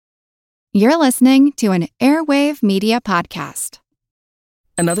You're listening to an Airwave Media Podcast.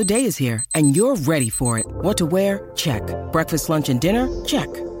 Another day is here, and you're ready for it. What to wear? Check. Breakfast, lunch, and dinner? Check.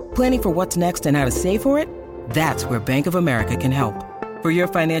 Planning for what's next and how to save for it? That's where Bank of America can help. For your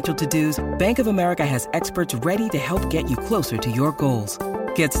financial to-dos, Bank of America has experts ready to help get you closer to your goals.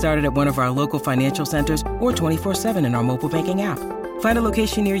 Get started at one of our local financial centers or 24/7 in our mobile banking app. Find a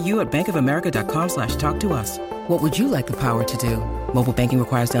location near you at bankofamerica.com/talktous. What would you like the power to do? Mobile banking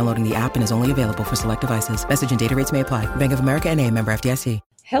requires downloading the app and is only available for select devices. Message and data rates may apply. Bank of America N.A., member FDIC.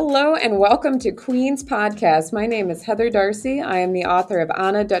 Hello and welcome to Queen's Podcast. My name is Heather Darcy. I am the author of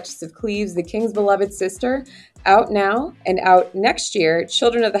Anna, Duchess of Cleves, the King's Beloved Sister, out now and out next year,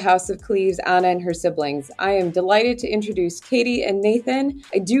 Children of the House of Cleves, Anna and Her Siblings. I am delighted to introduce Katie and Nathan.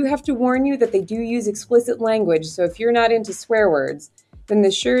 I do have to warn you that they do use explicit language, so if you're not into swear words, then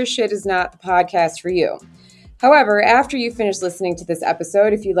this sure as shit is not the podcast for you. However, after you finish listening to this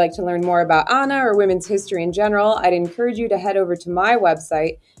episode, if you'd like to learn more about Anna or women's history in general, I'd encourage you to head over to my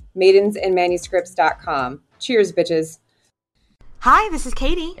website, maidensandmanuscripts.com. Cheers, bitches. Hi, this is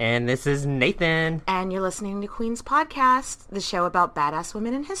Katie. And this is Nathan. And you're listening to Queen's Podcast, the show about badass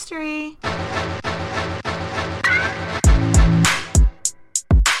women in history.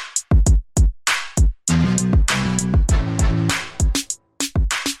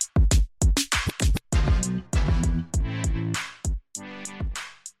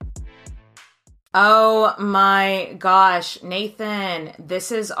 Oh my gosh, Nathan, this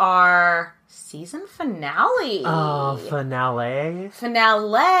is our season finale. Oh, finale.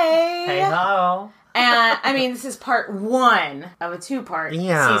 Hey ho. And, I mean, this is part one of a two-part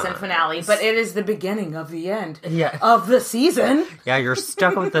season finale, but it is the beginning of the end of the season. Yeah, you're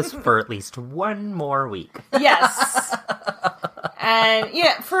stuck with us for at least one more week. Yes. And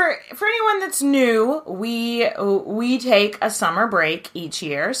yeah, for anyone that's new, we take a summer break each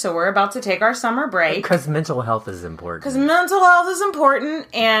year. So we're about to take our summer break. Because mental health is important. Because mental health is important,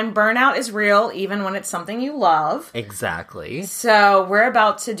 and burnout is real, even when it's something you love. Exactly. So we're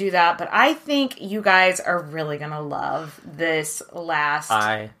about to do that, but I think you guys are really going to love this last...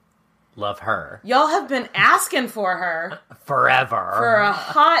 I love her. Y'all have been asking for her. Forever. For a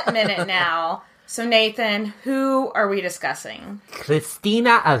hot minute now. So, Nathan, who are we discussing?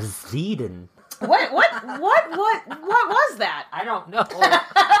 Christina of Sweden. What was that? I don't know.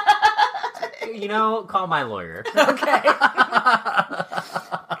 Call my lawyer. Okay.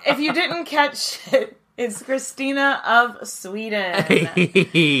 If you didn't catch it, it's Christina of Sweden.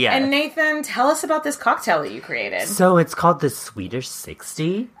 Yeah. And Nathan, tell us about this cocktail that you created. So it's called the Swedish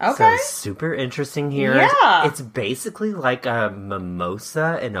 60. Okay. So super interesting here. Yeah. It's basically like a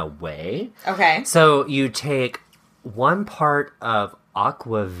mimosa in a way. Okay. So you take 1 part of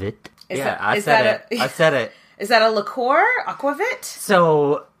aquavit. I said it. Is that a liqueur? Aquavit?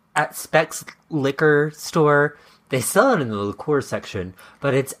 So at Speck's liquor store, they sell it in the liqueur section,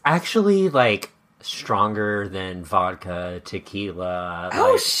 but it's actually like stronger than vodka, tequila.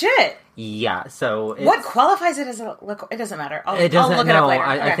 Oh, shit. Yeah, so what qualifies it as a liqueur? It doesn't matter. I'll look it up later.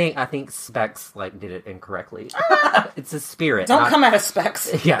 I think Specs did it incorrectly. It's a spirit. Don't come out of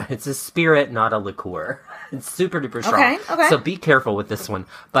Specs. Yeah, it's a spirit, not a liqueur. It's super duper strong. Okay. So be careful with this one.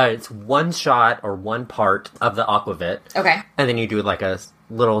 But it's 1 shot or 1 part of the aquavit. Okay. And then you do like a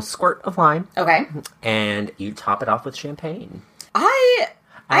little squirt of lime. Okay. And you top it off with champagne.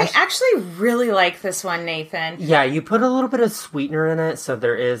 I actually really like this one, Nathan. Yeah, you put a little bit of sweetener in it, so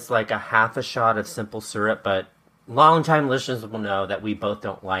there is like a half a shot of simple syrup, but long-time listeners will know that we both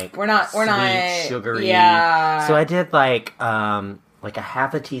don't like we're not sugary. Yeah. So I did like a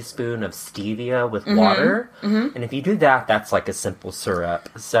half a teaspoon of stevia with water. Mm-hmm. And if you do that, that's like a simple syrup.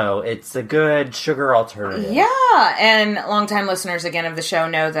 So it's a good sugar alternative. Yeah. And longtime listeners, again, of the show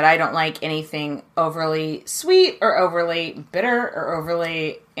know that I don't like anything overly sweet or overly bitter or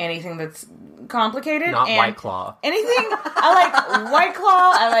overly anything that's complicated. Not White Claw. Anything. I like White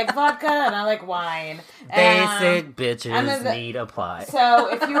Claw, I like vodka, and I like wine. Basic bitches need apply. So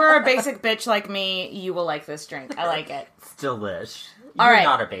if you are a basic bitch like me, you will like this drink. I like it. It's delish. All You're right.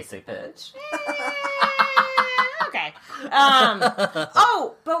 not a basic bitch. Okay.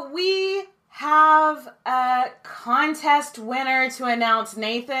 But we have a contest winner to announce.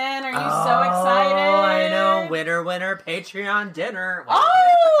 Nathan, are you so excited? Oh, I know. Winner, Patreon dinner.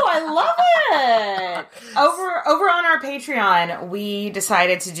 Oh, I love it. Over on our Patreon, we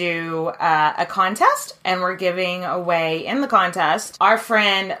decided to do a contest, and we're giving away in the contest. Our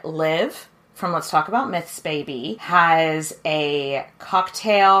friend Liv from Let's Talk About Myths, Baby, has a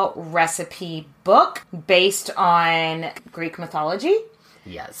cocktail recipe book based on Greek mythology.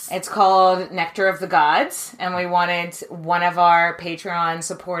 Yes. It's called Nectar of the Gods, and we wanted one of our Patreon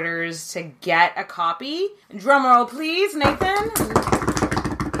supporters to get a copy. Drumroll, please, Nathan.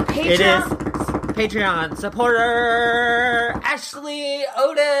 It is Patreon supporter Ashley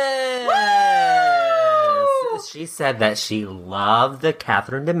Otis. Woo! She said that she loved the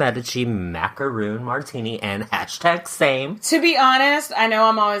Catherine de Medici macaroon martini and #same. To be honest, I know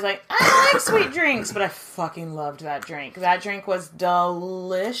I'm always like, I like sweet drinks, but I fucking loved that drink. That drink was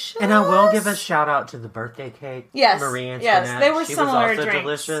delicious. And I will give a shout out to the birthday cake. Yes, Marie Antoinette. yes, they were she similar was also drinks.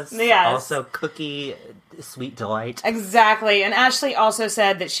 delicious. Yes. Also cookie sweet delight. Exactly. And Ashley also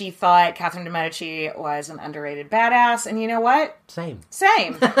said that she thought Catherine de Medici was an underrated badass. And you know what? Same. So,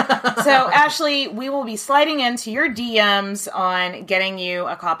 Ashley, we will be sliding into your DMs on getting you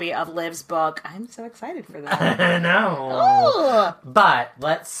a copy of Liv's book. I'm so excited for that. I know. Oh. But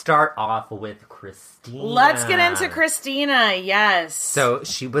let's start off with Christina. Let's get into Christina. Yes. So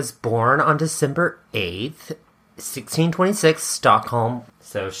she was born on December 8th, 1626, Stockholm.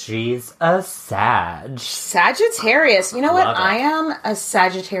 So she's a Sag. Sagittarius. You know what? Love it. I am a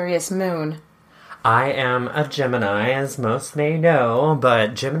Sagittarius moon. I am a Gemini, as most may know,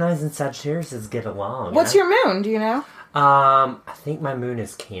 but Geminis and Sagittarius get along. What's your moon? Do you know? I think my moon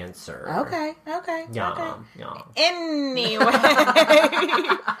is Cancer. Okay. Yeah. Anyway.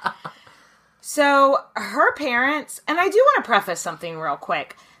 So, her parents, and I do want to preface something real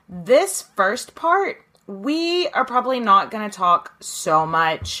quick. This first part, we are probably not going to talk so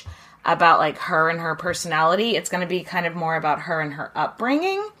much about, like, her and her personality. It's going to be kind of more about her and her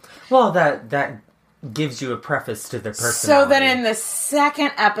upbringing. Well, that gives you a preface to the personality. So that in the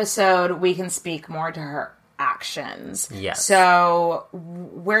second episode, we can speak more to her actions. Yes. So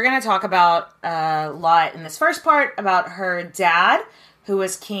we're going to talk about a lot in this first part about her dad, who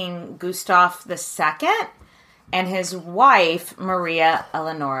was King Gustav II, and his wife, Maria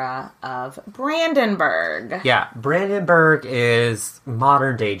Eleonora of Brandenburg. Yeah, Brandenburg is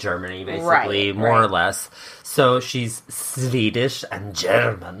modern-day Germany, basically, more or less. So she's Swedish and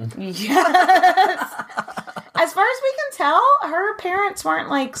German. Yes! As far as we can tell, her parents weren't,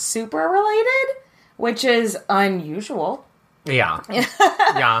 like, super related, which is unusual. Yeah.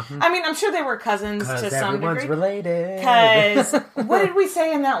 Yeah. I mean, I'm sure they were cousins to some degree. Everyone's related. Because, what did we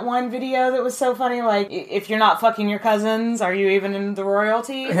say in that one video that was so funny? Like, if you're not fucking your cousins, are you even in the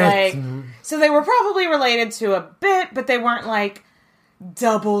royalty? Like, so they were probably related to a bit, but they weren't like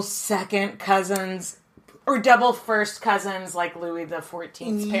double second cousins or double first cousins like Louis the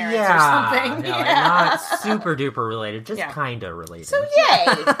 14th's parents or something. Not super duper related, just kind of related. So yay!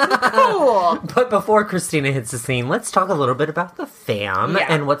 Cool! But before Christina hits the scene, let's talk a little bit about the fam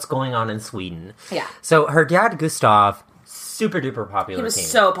and what's going on in Sweden. Yeah. So her dad, Gustav, super duper popular He was king.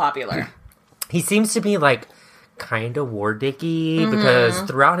 so popular. He seems to be like kind of war dicky because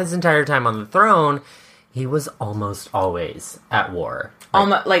throughout his entire time on the throne, he was almost always at war.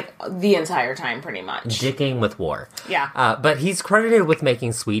 Almost, like, the entire time, pretty much. Dicking with war. Yeah. But he's credited with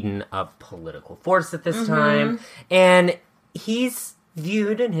making Sweden a political force at this time. And he's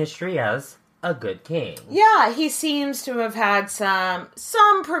viewed in history as a good king. Yeah, he seems to have had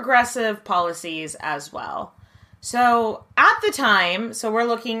some progressive policies as well. So, at the time, so we're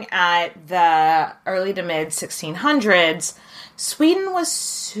looking at the early to mid 1600s, Sweden was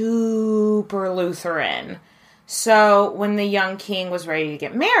super Lutheran. So, when the young king was ready to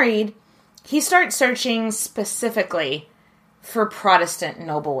get married, he started searching specifically for Protestant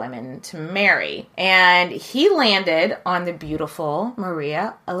noblewomen to marry. And he landed on the beautiful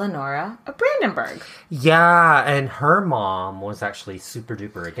Maria Eleonora of Brandenburg. Yeah, and her mom was actually super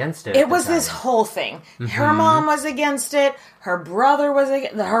duper against it. It was this whole thing. Her mom was against it. Her brother was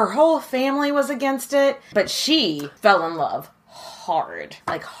against it. Her whole family was against it. But she fell in love hard.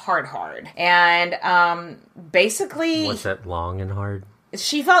 Like, hard. And, basically... Was it long and hard?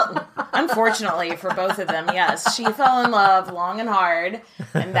 She felt, unfortunately for both of them, yes, she fell in love long and hard,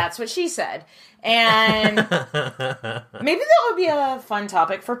 and that's what she said. And maybe that would be a fun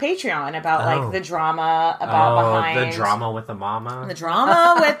topic for Patreon about, like, the drama behind... the drama with the mama? The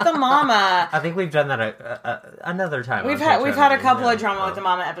drama with the mama. I think we've done that another time. We've had a couple of drama with the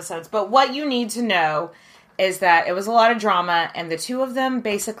mama episodes, but what you need to know is that it was a lot of drama, and the two of them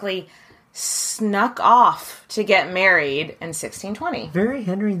basically snuck off to get married in 1620. Very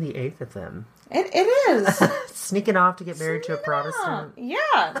Henry VIII of them. It is. Sneaking off to get married to a Protestant.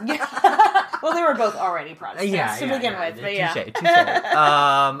 Yeah. Well, they were both already Protestants to begin with. But Touché.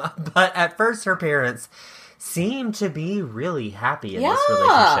 But at first, her parents seem to be really happy in this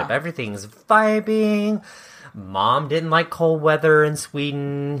relationship. Everything's vibing. Mom didn't like cold weather in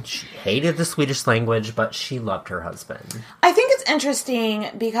Sweden. She hated the Swedish language, but she loved her husband. I think it's it's interesting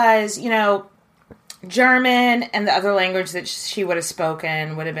because, you know, German and the other language that she would have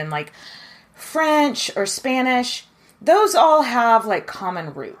spoken would have been like French or Spanish. Those all have like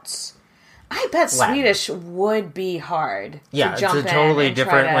common roots. I bet Latin. Swedish would be hard. Yeah, to jump it's a totally in and try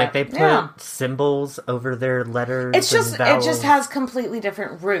different. to- Like they put symbols over their letters. It's just and vowels. it just has completely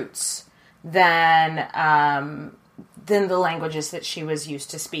different roots than the languages that she was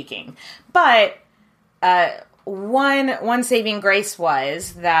used to speaking. But one saving grace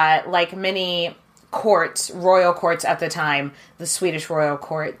was that, like many royal courts at the time, the Swedish royal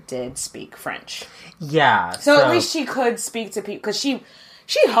court did speak French. Yeah. So at least she could speak to people, because she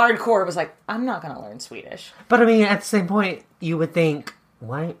hardcore was like, I'm not going to learn Swedish. But I mean, at the same point, you would think,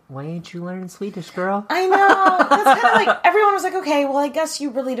 why ain't you learning Swedish, girl? I know. That's kind of like, everyone was like, okay, well, I guess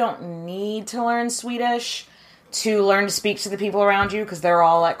you really don't need to learn Swedish to learn to speak to the people around you, because they're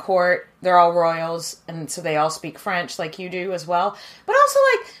all at court, they're all royals, and so they all speak French like you do as well. But also,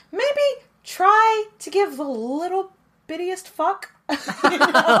 like, maybe try to give the little bittiest fuck. You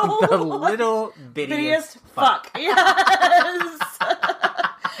know? The little bittiest fuck. Yes.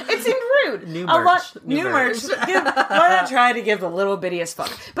 It seemed rude. New merch. Why not try to give the little bittiest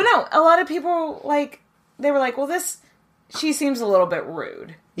fuck? But no, a lot of people, like, they were like, well, she seems a little bit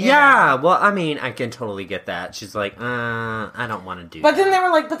rude. Yeah, well, I mean, I can totally get that. She's like, I don't want to do But that. then they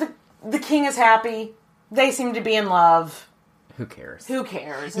were like, but the king is happy. They seem to be in love. Who cares? Who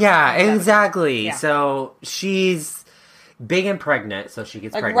cares? Yeah, exactly. Yeah. So she's big and pregnant, so she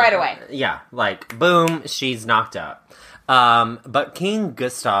gets Like, pregnant. right away. Yeah, like, boom, she's knocked up. But King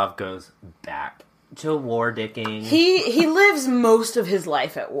Gustav goes back to war dicking. He lives most of his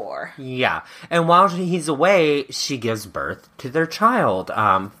life at war. Yeah, and while he's away, she gives birth to their child.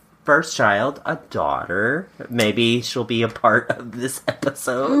 First child, a daughter. Maybe she'll be a part of this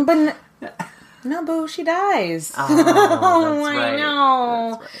episode. But no, boo, she dies. Oh, that's I right.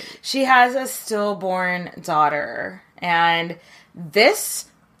 know. That's right. She has a stillborn daughter. And this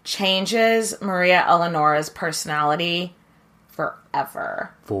changes Maria Eleonora's personality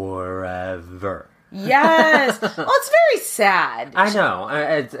forever. Forever. Yes. Well, it's very sad. I know.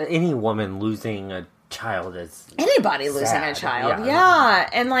 Any woman losing a child is Anybody losing sad. a child. Yeah. Yeah.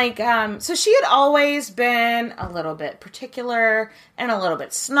 And like, so she had always been a little bit particular and a little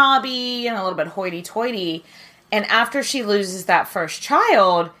bit snobby and a little bit hoity-toity. And after she loses that first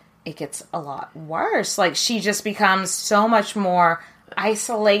child, it gets a lot worse. Like, she just becomes so much more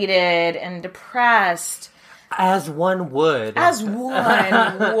isolated and depressed. as one would. As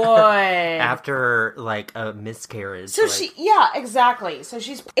one would. After, like, a miscarriage. So like, yeah, exactly. So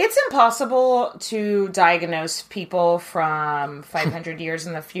it's impossible to diagnose people from 500 years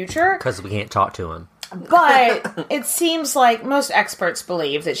in the future. because we can't talk to him. But it seems like most experts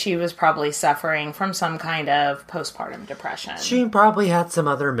believe that she was probably suffering from some kind of postpartum depression. She probably had some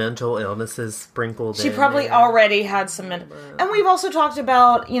other mental illnesses sprinkled in. She probably there. already had some... And we've also talked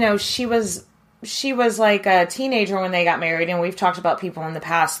about, she was like a teenager when they got married, and we've talked about people in the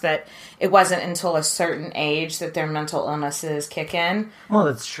past that it wasn't until a certain age that their mental illnesses kick in. Well,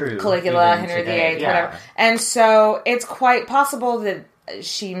 that's true. Caligula, Even Henry today, VIII, whatever. And so it's quite possible that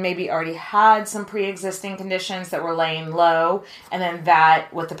she maybe already had some pre-existing conditions that were laying low, and then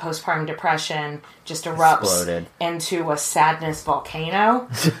that, with the postpartum depression, just erupts Exploded. into a sadness volcano.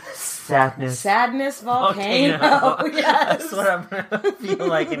 Sadness volcano. Yes. That's what I feel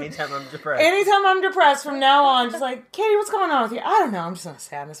like anytime I'm depressed. Anytime I'm depressed from now on, just like, Katie, what's going on with you? I don't know. I'm just on a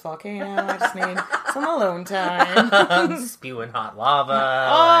sadness volcano. I just need some alone time. Spewing hot lava.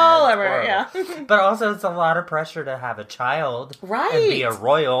 All It's over, horrible. yeah. But also, it's a lot of pressure to have a child. Right. And be a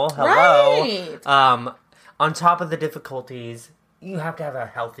royal. Hello. Right. On top of the difficulties, you have to have a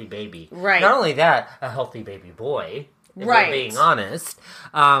healthy baby. Right. Not only that, a healthy baby boy. If Right. we're being honest.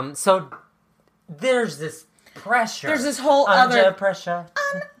 So there's this pressure. There's this whole Under other... pressure.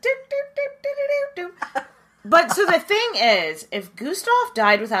 But so the thing is, if Gustav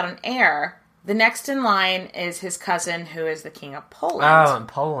died without an heir, the next in line is his cousin, who is the king of Poland. Oh, and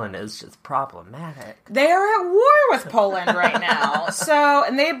Poland is just problematic. They are at war with Poland right now.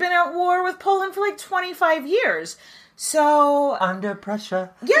 And they've been at war with Poland for like 25 years. So Under pressure.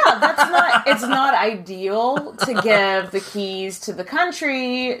 yeah, it's not ideal to give the keys to the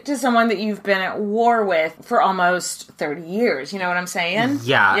country to someone that you've been at war with for almost 30 years. You know what I'm saying?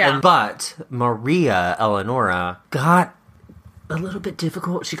 Yeah. But Maria Eleonora got a little bit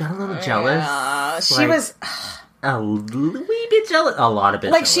difficult. She got a little jealous. She was a wee bit jealous. A lot of bit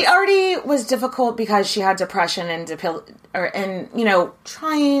like, jealous. she already was difficult because she had depression and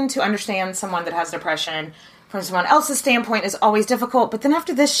trying to understand someone that has depression from someone else's standpoint is always difficult. But then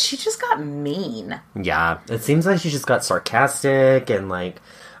after this, she just got mean. Yeah, it seems like she just got sarcastic and, like,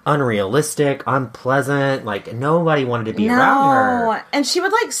 unrealistic, unpleasant. Like, nobody wanted to be around her. And she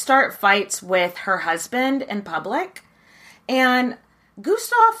would, like, start fights with her husband in public. And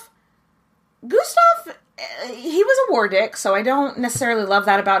Gustav, he was a war dick, so I don't necessarily love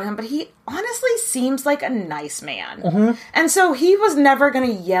that about him, but he honestly seems like a nice man. Mm-hmm. And so he was never going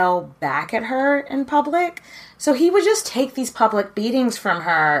to yell back at her in public. So he would just take these public beatings from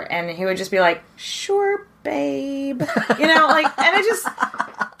her, and he would just be like, sure, babe. You know, like, and it just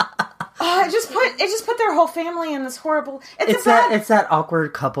put their whole family in this horrible... It's that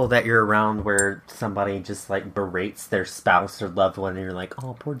awkward couple that you're around where somebody just, like, berates their spouse or loved one, and you're like,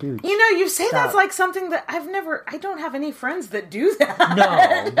 oh, poor dude. You know, you say that's like something that I don't have any friends that do that.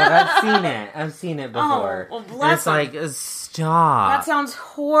 No, but I've seen it. I've seen it before. Oh, well, and bless it's like, stop. That sounds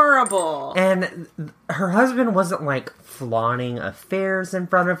horrible. And her husband wasn't, like, flaunting affairs in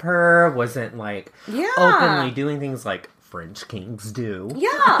front of her, wasn't, like, openly doing things like French kings do.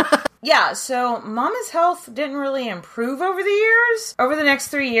 Yeah. Yeah, so Mama's health didn't really improve over the years. Over the next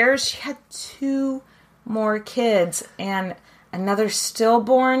 3 years, she had 2 more kids and another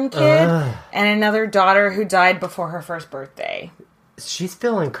stillborn kid and another daughter who died before her first birthday. She's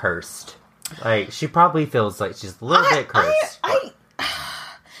feeling cursed. Like, she probably feels like she's a little bit cursed.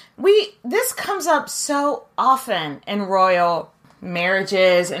 This comes up so often in royal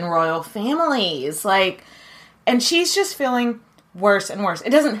marriages and royal families. Like, and she's just feeling worse and worse. It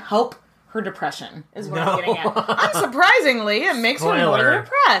doesn't help her depression, is what I'm getting at. Unsurprisingly, it makes her more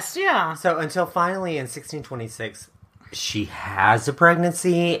depressed, yeah. So until finally in 1626, she has a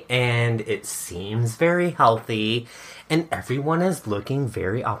pregnancy, and it seems very healthy, and everyone is looking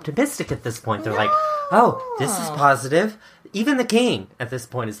very optimistic at this point. They're like, oh, this is positive. Even the king at this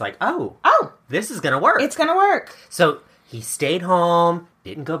point is like, oh, this is going to work. It's going to work. So he stayed home,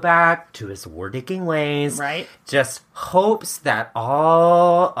 didn't go back to his war-dicking ways. Right. Just hopes that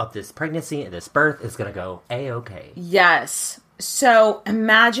all of this pregnancy and this birth is going to go A-okay. Yes. So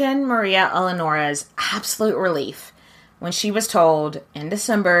imagine Maria Eleonora's absolute relief when she was told in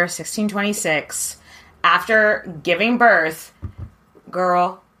December 1626, after giving birth,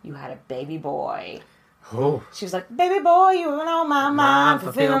 girl, you had a baby boy. Oh. She was like, baby boy, you were on my mind,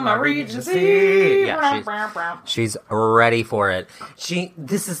 fulfill my regency. Yeah, she's ready for it.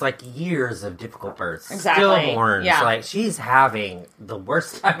 This is like years of difficult births. Exactly. Stillborns. Yeah. Like, she's having the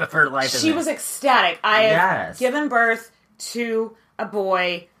worst time of her life. She was ecstatic. I have given birth to a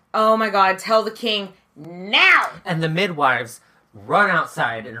boy. Oh my God, tell the king now. And the midwives run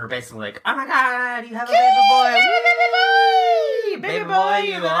outside and are basically like, oh my God, you have a baby boy. Baby boy,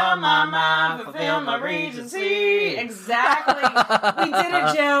 you are my mind, fulfill my regency. Exactly. We did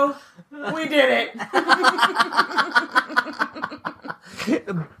it, Joe. We did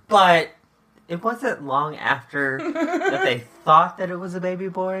it. But it wasn't long after that they thought that it was a baby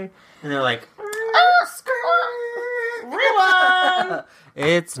boy. And they're like, rewind.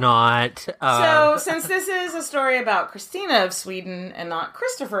 It's not. So, since this is a story about Christina of Sweden and not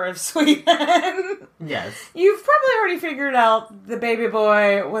Christopher of Sweden, yes, you've probably already figured out the baby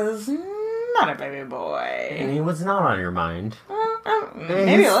boy was not a baby boy. And he was not on your mind.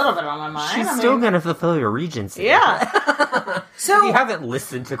 Maybe a little bit on my mind. She's still going to fulfill your regency. Yeah. So if you haven't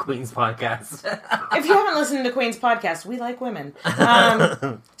listened to Queen's podcast. If you haven't listened to Queen's podcast, we like women.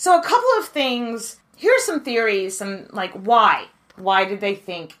 So a couple of things. Here's some theories. Some, like, why? Why did they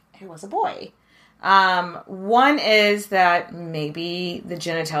think it was a boy? One is that maybe the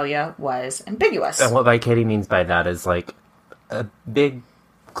genitalia was ambiguous. And what Katie means by that is, like, a big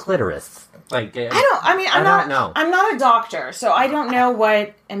clitoris. Like, I'm not a doctor, so I don't know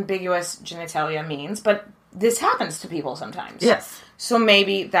what ambiguous genitalia means, but this happens to people sometimes. Yes. So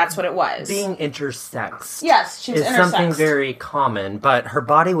maybe that's what it was. Being intersexed. Yes, she's intersexed. Something very common, but her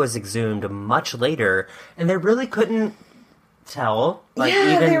body was exhumed much later, and they really couldn't tell,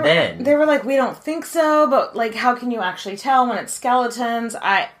 then. They were like, we don't think so, but, like, how can you actually tell when it's skeletons?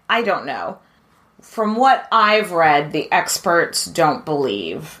 I don't know. From what I've read, the experts don't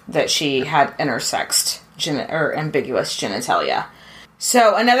believe that she had intersexed or ambiguous genitalia.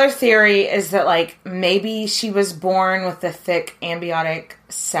 So another theory is that, like, maybe she was born with the thick amniotic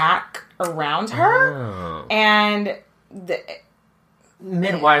sac around her, and the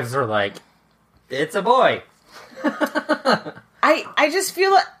midwives are like, it's a boy. I just feel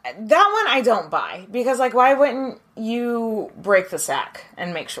that one I don't buy, because, like, why wouldn't you break the sac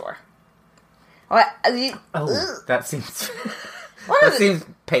and make sure? That seems seems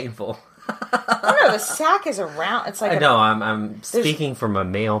painful. Oh no, the sack is around. It's like I know. I'm speaking from a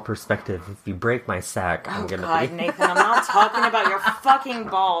male perspective. If you break my sack, I'm gonna God, Nathan, I'm not talking about your fucking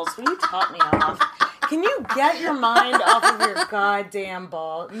balls. Will you top me off? Can you get your mind off of your goddamn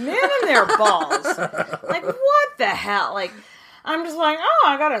balls? Men and their balls. Like, what the hell? Like, I'm just like, oh,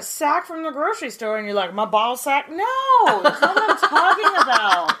 I got a sack from the grocery store, and you're like, my ball sack? No, that's not what I'm talking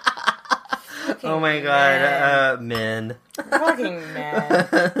about. Fucking Oh my god, men. Fucking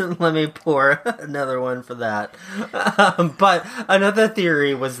men. Let me pour another one for that. But another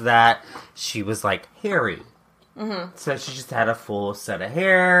theory was that she was like hairy. Mm-hmm. So she just had a full set of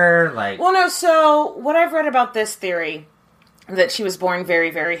hair, like... Well, no, so what I've read about this theory, that she was born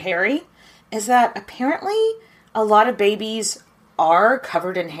very, very hairy, is that apparently a lot of babies are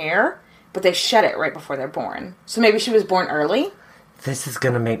covered in hair, but they shed it right before they're born. So maybe she was born early. This is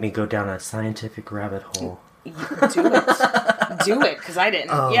gonna make me go down a scientific rabbit hole. Do it. Do it, because I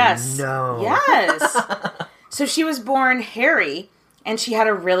didn't. Oh, yes. no. Yes. So she was born hairy, and she had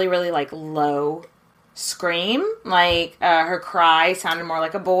a really, really, like, low scream. Like, her cry sounded more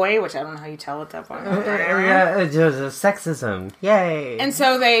like a boy, which I don't know how you tell at that point. Yeah, it's just sexism. Yay. And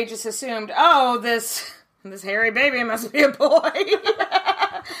so they just assumed, oh, this hairy baby must be a boy.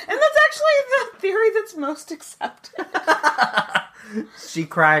 And that's actually the theory that's most accepted. She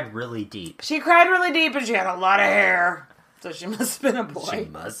cried really deep. She cried really deep and she had a lot of hair. So she must have been a boy. She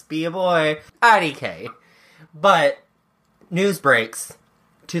must be a boy. IDK. But news breaks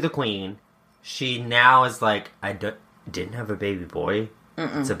to the queen. She now is like, didn't have a baby boy.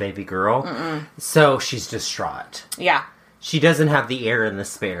 It's a baby girl. So she's distraught. Yeah. She doesn't have the heir and the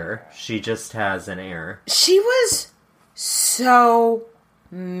spare. She just has an heir. She was so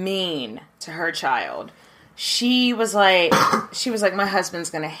mean to her child. She was like, my husband's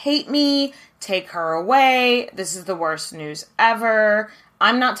gonna hate me. Take her away. This is the worst news ever.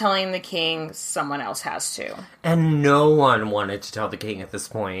 I'm not telling the king. Someone else has to. And no one wanted to tell the king at this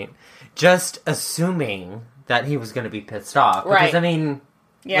point. Just assuming that he was going to be pissed off. Because, Right. I mean,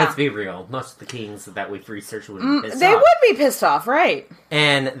 Yeah. let's be real. Most of the kings that we've researched would be pissed They off. would be pissed off, right?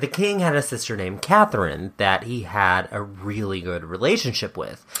 And the king had a sister named Catherine that he had a really good relationship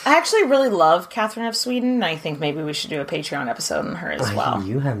with. I actually really love Catherine of Sweden. I think maybe we should do a Patreon episode on her as well.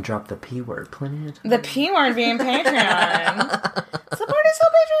 You haven't dropped the P word plenty of times. The P word being Patreon. Support us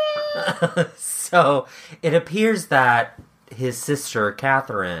on Patreon. So, it appears that his sister,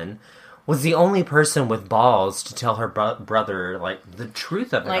 Catherine, was the only person with balls to tell her brother, like, the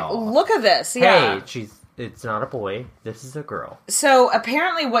truth of it Like, all. look at this. Yeah. Hey, it's not a boy. This is a girl. So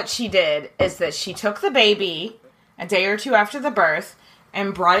apparently what she did is that she took the baby a day or two after the birth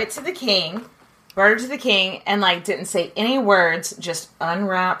and brought her to the king, and, like, didn't say any words, just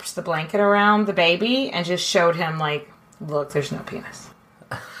unwrapped the blanket around the baby and just showed him, like, look, there's no penis.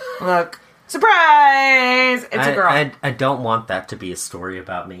 Look, surprise! It's a girl. I don't want that to be a story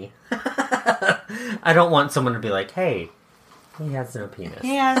about me. I don't want someone to be like, hey, he has no penis.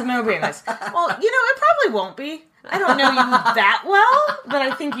 He has no penis. Well, it probably won't be. I don't know you that well, but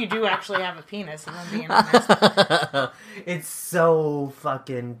I think you do actually have a penis, if I'm being honest. It's so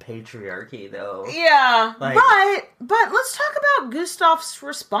fucking patriarchy, though. Yeah, Like- but let's talk about Gustav's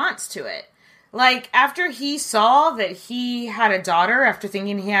response to it. Like, after he saw that he had a daughter, after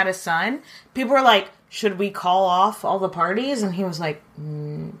thinking he had a son, people were like, should we call off all the parties? And he was like,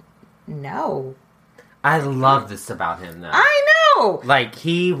 no. I love this about him, though. I know! Like,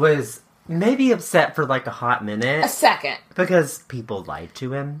 he was maybe upset for, like, a hot minute. A second. Because people lied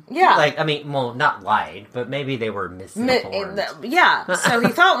to him. Yeah. Like, I mean, well, not lied, but maybe they were misinformed. Yeah. So he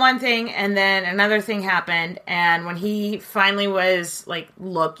thought one thing, and then another thing happened, and when he finally was like,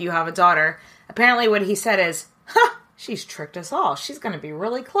 look, you have a daughter, apparently what he said is, she's tricked us all. She's going to be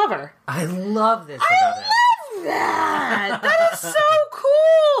really clever. I love this about him. That! That is so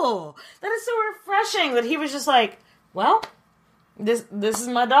cool! That is so refreshing that he was just like, well, this is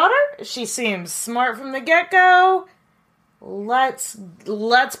my daughter. She seems smart from the get-go. Let's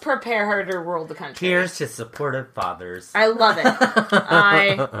prepare her to rule the country. Here's to supportive fathers. I love it.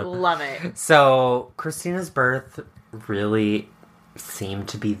 I love it. So, Christina's birth really seemed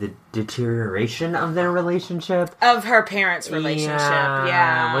to be the deterioration of their relationship. Of her parents' relationship.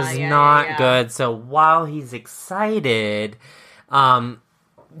 Yeah. It was yeah, not yeah. good. So, while he's excited,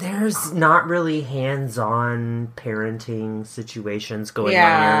 there's not really hands-on parenting situations going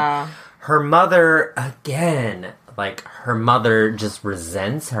on here. Her mother, again, her mother just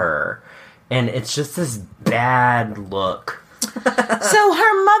resents her. And it's just this bad look. So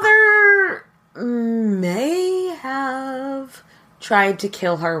her mother may have tried to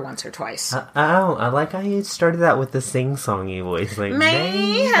kill her once or twice. I like how you started that with the sing-songy voice. Like,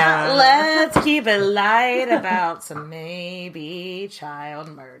 let's keep it light about some maybe child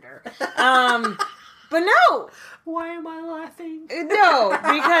murder. But no. Why am I laughing? No,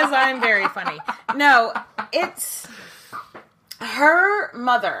 because I'm very funny. No, it's... Her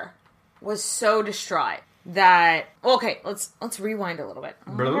mother was so distraught that... Okay, let's rewind a little bit.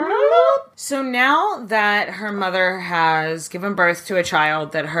 So now that her mother has given birth to a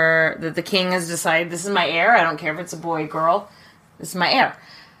child that the king has decided, this is my heir, I don't care if it's a boy or girl, this is my heir.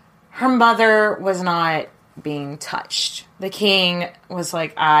 Her mother was not being touched. The king was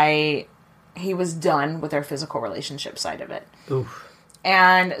like, he was done with their physical relationship side of it. Oof.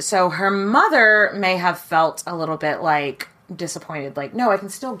 And so her mother may have felt a little bit like disappointed, like, no, I can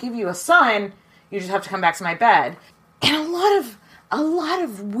still give you a son, you just have to come back to my bed. And a lot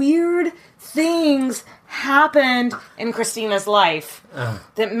of weird things happened in Christina's life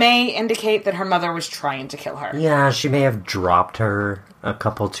that may indicate that her mother was trying to kill her. Yeah, she may have dropped her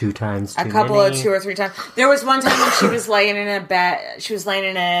two times. A couple of 2 or 3 times. There was one time when she was laying in a bed. She was laying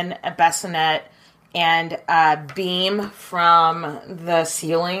in a bassinet, and a beam from the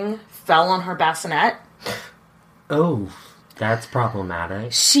ceiling fell on her bassinet. Oh, that's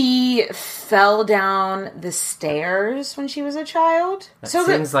problematic. She fell down the stairs when she was a child. That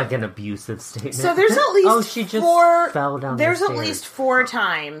seems like an abusive statement. So there's at least she just fell down There's the at stairs. least 4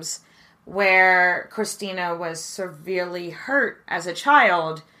 times where Christina was severely hurt as a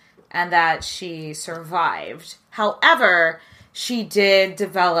child and that she survived. However, she did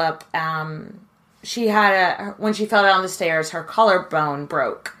develop, when she fell down the stairs, her collarbone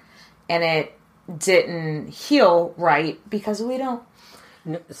broke and it didn't heal right because we don't...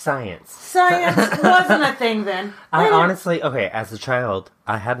 Science wasn't a thing then. I honestly, as a child,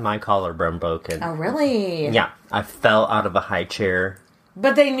 I had my collarbone broken. Oh, really? Yeah, I fell out of a high chair.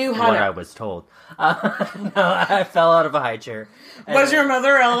 But they knew how I was told. No, I fell out of a high chair. Was your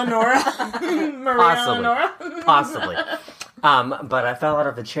mother Eleonora? Eleonora? Possibly. But I fell out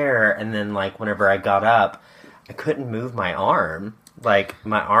of a chair, and then, like, whenever I got up, I couldn't move my arm. Like,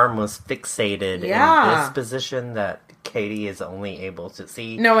 my arm was fixated in this position that Katie is only able to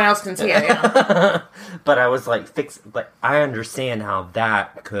see. No one else can see it, yeah. But I was, like, But I understand how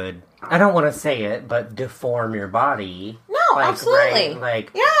that could... I don't want to say it, but deform your body. No, absolutely. Right?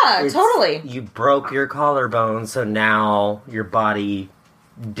 Like, yeah, totally. You broke your collarbone, so now your body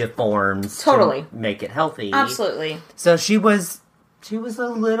deforms to make it healthy. Absolutely. So she was had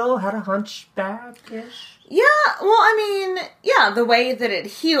a hunchback-ish. Yeah, well, I mean, yeah, the way that it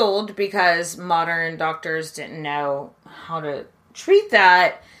healed, because modern doctors didn't know how to treat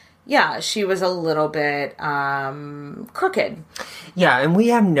that, yeah, she was a little bit crooked. Yeah, and we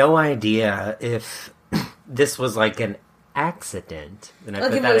have no idea if this was like an accident. And I like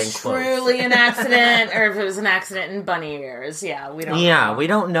put if that it was truly an accident, or if it was an accident in bunny ears. Yeah, we don't know. We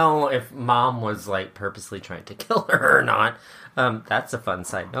don't know if Mom was like purposely trying to kill her or not. That's a fun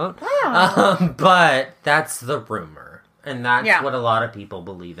side note. Oh. But that's the rumor. And that's what a lot of people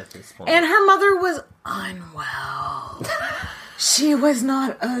believe at this point. And her mother was unwell. She was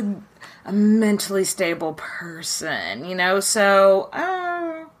not a mentally stable person, you know? So,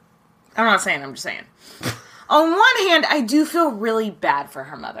 I'm not saying, I'm just saying. On one hand, I do feel really bad for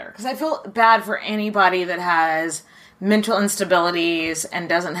her mother. Because I feel bad for anybody that has mental instabilities and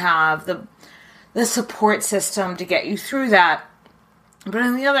doesn't have the support system to get you through that. But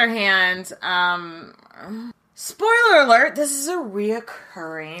on the other hand, spoiler alert, this is a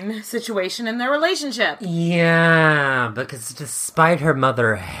reoccurring situation in their relationship. Yeah, because despite her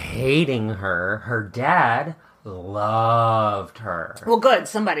mother hating her, her dad loved her. Well, good.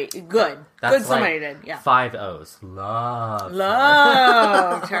 Somebody. Good. That's good somebody like did. Yeah. 5 O's. Loved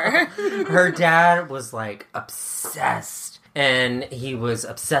her. Her dad was like obsessed. And he was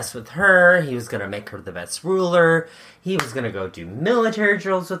obsessed with her. He was going to make her the best ruler. He was going to go do military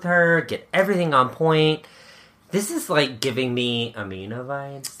drills with her, get everything on point. This is like giving me Amina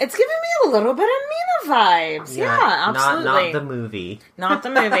vibes. It's giving me a little bit of Amina vibes. Yeah, absolutely. Not the movie. Not the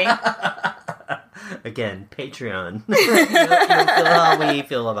movie. Again, Patreon. You'll feel how we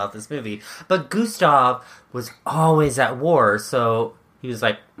feel about this movie. But Gustav was always at war, so he was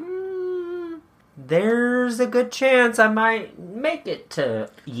like, there's a good chance I might make it to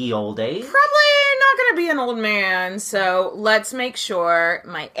ye old age. Probably not going to be an old man, so let's make sure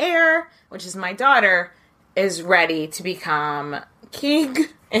my heir, which is my daughter, is ready to become king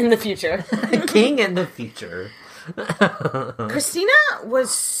in the future. King in the future. Christina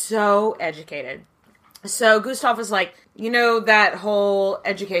was so educated. So Gustav was like, that whole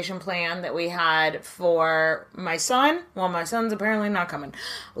education plan that we had for my son? Well, my son's apparently not coming.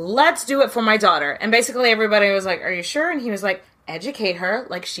 Let's do it for my daughter. And basically everybody was like, are you sure? And he was like, educate her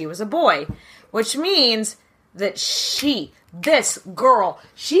like she was a boy. Which means that this girl,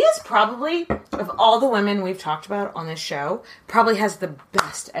 she is probably, of all the women we've talked about on this show, probably has the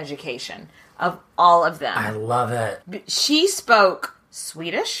best education of all of them. I love it. She spoke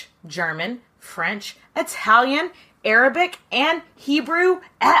Swedish, German, French, Italian, Arabic, and Hebrew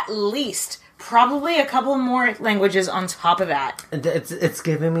at least. Probably a couple more languages on top of that. It's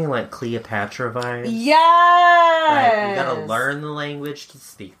giving me like Cleopatra vibes. Yes! Like, you gotta learn the language to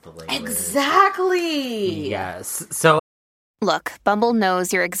speak the language. Exactly! Yes. So... Look, Bumble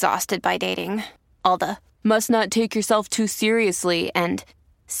knows you're exhausted by dating. All the, must not take yourself too seriously, and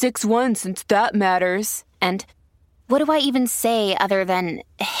 6'1" since that matters. And what do I even say other than,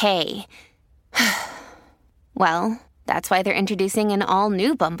 hey? Well, that's why they're introducing an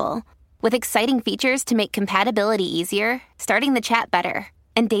all-new Bumble. With exciting features to make compatibility easier, starting the chat better,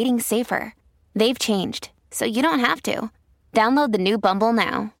 and dating safer. They've changed, so you don't have to. Download the new Bumble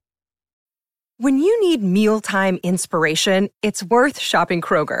now. When you need mealtime inspiration, it's worth shopping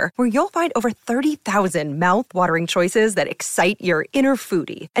Kroger, where you'll find over 30,000 mouth-watering choices that excite your inner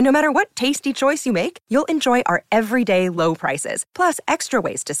foodie. And no matter what tasty choice you make, you'll enjoy our everyday low prices, plus extra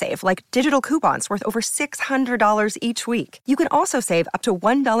ways to save, like digital coupons worth over $600 each week. You can also save up to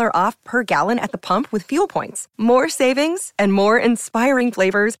 $1 off per gallon at the pump with fuel points. More savings and more inspiring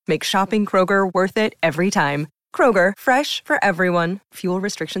flavors make shopping Kroger worth it every time. Kroger, fresh for everyone. Fuel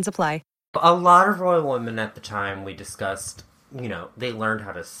restrictions apply. A lot of royal women at the time we discussed, they learned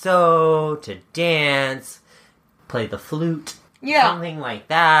how to sew, to dance, play the flute, something like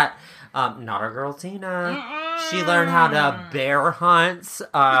that. Not our girl Tina. She learned how to bear hunt.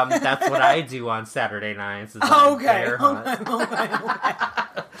 That's what I do on Saturday nights. Bear hunt.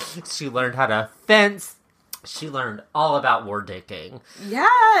 She learned how to fence. She learned all about war dicking.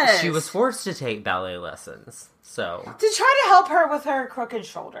 Yes. She was forced to take ballet lessons. So to try to help her with her crooked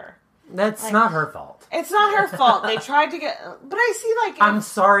shoulder. That's not her fault. It's not her fault. They tried to but I see I'm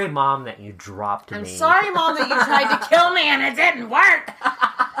sorry, Mom, that you dropped me. I'm sorry, Mom, that you tried to kill me and it didn't work.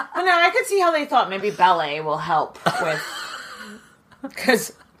 But no, I could see how they thought maybe ballet will help with,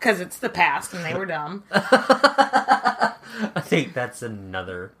 because it's the past and they were dumb. I think that's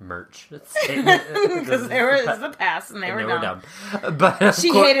another merch statement. Because it's the past and they were dumb. But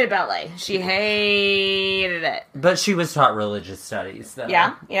she hated ballet. She hated it. But she was taught religious studies, though.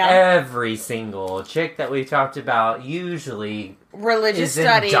 Yeah. Every single chick that we talked about usually religious is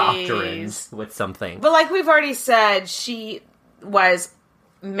studies indoctrined with something. But like we've already said, she was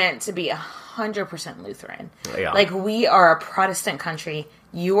meant to be 100% Lutheran. Yeah. Like, we are a Protestant country.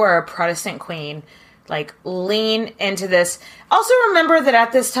 You are a Protestant queen. Like, lean into this. Also remember that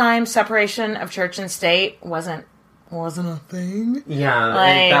at this time, separation of church and state wasn't a thing. Yeah,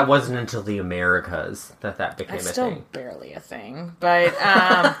 like, that wasn't until the Americas that became a thing. It's still barely a thing. But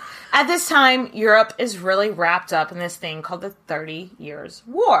at this time, Europe is really wrapped up in this thing called the 30 Years'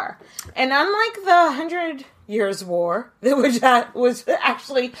 War. And unlike the 100 Years' War, which was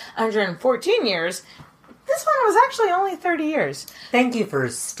actually 114 years, this one was actually only 30 years. Thank you for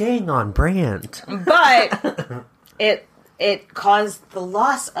staying on brand. But it caused the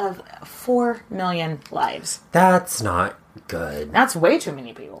loss of 4 million lives. That's not good. That's way too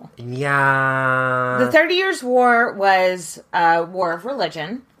many people. Yeah. The 30 Years' War was a war of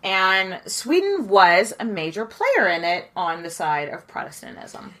religion, and Sweden was a major player in it on the side of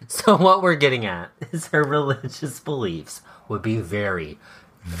Protestantism. So what we're getting at is her religious beliefs would be very,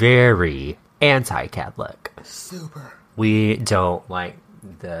 very anti-Catholic. Super. We don't like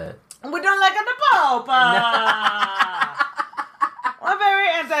the... We don't like the Pope. We're very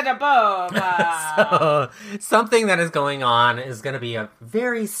anti the Pope. So, something that is going on is going to be a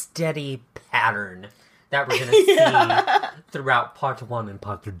very steady pattern that we're going to see throughout part 1 and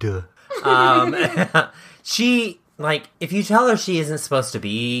part 2. She, like, if you tell her she isn't supposed to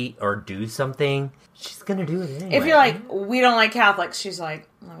be or do something, she's going to do it anyway. If you're like, we don't like Catholics, she's like,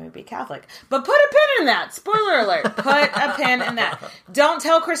 let me be Catholic. But put a pin in that. Spoiler alert. Put a pin in that. Don't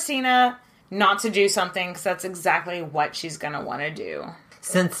tell Christina not to do something, because that's exactly what she's going to want to do.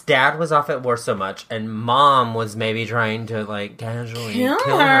 Since Dad was off at war so much, and Mom was maybe trying to, like, casually kill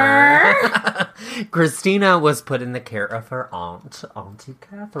her. Christina was put in the care of her Auntie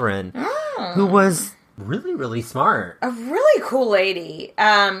Catherine, who was really, really smart. A really cool lady.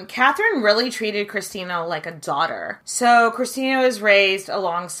 Catherine really treated Christina like a daughter. So Christina was raised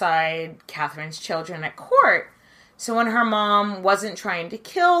alongside Catherine's children at court. So when her mom wasn't trying to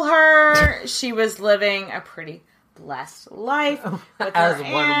kill her, she was living a pretty blessed life with As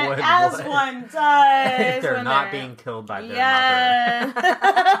her one aunt, would. as one does. If they're when not they're- being killed by their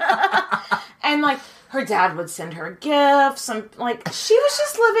mother. And like her dad would send her gifts. And like she was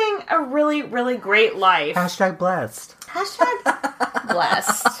just living a really, really great life. Hashtag blessed. Hashtag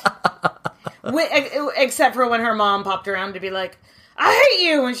blessed. Except for when her mom popped around to be like, I hate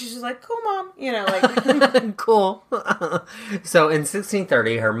you. And she's just like, cool, Mom. You know, like. Cool. So in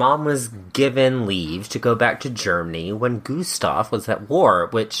 1630, her mom was given leave to go back to Germany when Gustav was at war,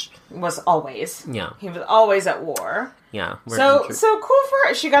 which... was always. Yeah. He was always at war. Yeah. So cool for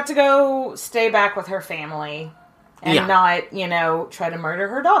her. She got to go stay back with her family and not, try to murder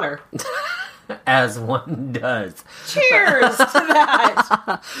her daughter. As one does. Cheers to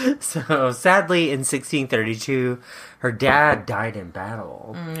that. So, sadly, in 1632, her dad died in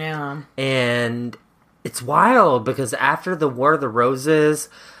battle. Yeah. And it's wild because after the War of the Roses,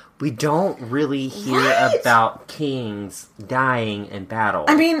 we don't really hear about kings dying in battle.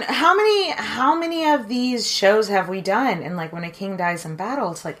 I mean, how many of these shows have we done? And like when a king dies in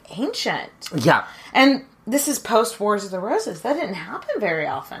battle, it's like ancient. Yeah. And this is post Wars of the Roses. That didn't happen very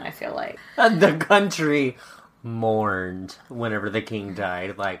often, I feel like. The country mourned whenever the king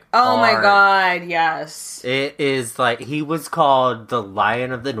died. Like, oh my hard. God, yes. It is like, he was called the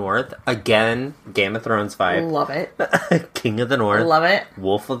Lion of the North. Again, Game of Thrones vibe. Love it. King of the North. Love it.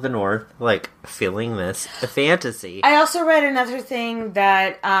 Wolf of the North. Like, feeling this a fantasy. I also read another thing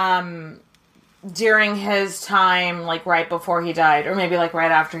that during his time, like right before he died, or maybe like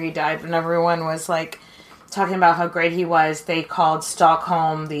right after he died, when everyone was like talking about how great he was, they called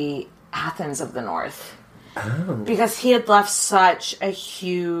Stockholm the Athens of the North. Oh. Because he had left such a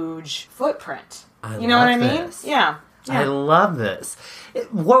huge footprint. You know what I mean? This. Yeah. I love this.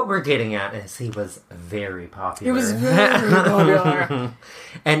 What we're getting at is he was very popular. He was very popular.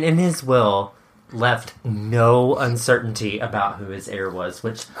 And in his will, left no uncertainty about who his heir was,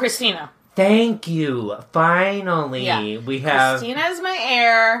 which... Christina. Thank you. Finally, we have... Christina is my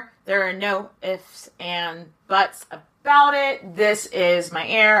heir. There are no ifs and buts about it. This is my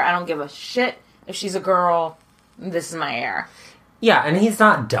heir. I don't give a shit if she's a girl. This is my heir. Yeah, and he's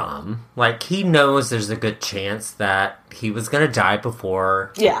not dumb. Like, he knows there's a good chance that he was going to die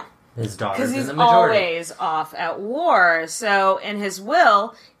before his daughter's in Because the he's majority. always off at war. So in his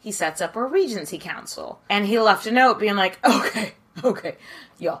will, he sets up a regency council. And he left a note being like, okay,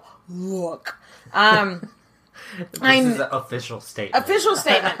 y'all, look. This is an official statement. Official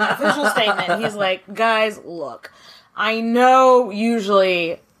statement. He's like, guys, look. I know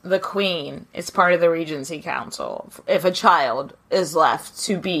usually the queen is part of the Regency Council if a child is left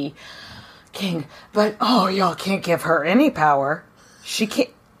to be king. But, y'all can't give her any power. She can't,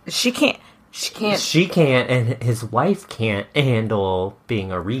 and his wife can't handle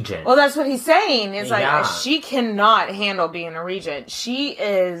being a regent. Well, that's what he's saying. Is like, Yeah. she cannot handle being a regent. She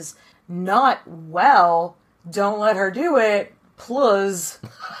is not well. Don't let her do it. Plus,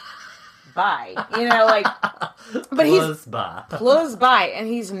 bye. You know, like, but he's plus bye, and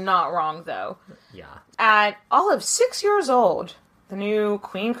he's not wrong though. Yeah. At all of 6 years old, the new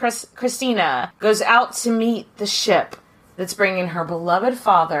Queen Christina goes out to meet the ship that's bringing her beloved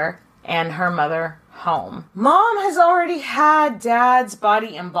father and her mother home. Mom has already had Dad's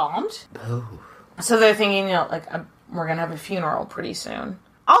body embalmed. Oh. So they're thinking, we're going to have a funeral pretty soon.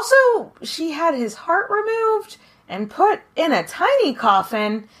 Also, she had his heart removed and put in a tiny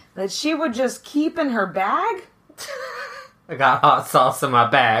coffin that she would just keep in her bag. I got hot sauce in my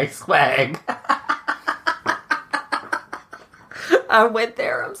bag. Swag. I went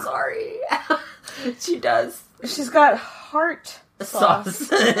there. I'm sorry. She does. She's got heart sauce.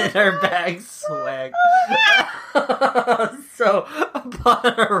 In her bag. Swag. So,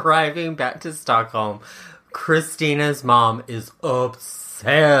 upon arriving back to Stockholm, Christina's mom is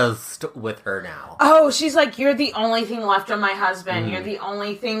obsessed with her now. Oh, she's like, you're the only thing left of my husband. You're the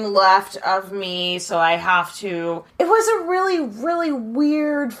only thing left of me, so I have to... It was a really, really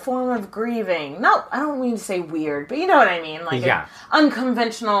weird form of grieving. No, I don't mean to say weird, but you know what I mean. Like an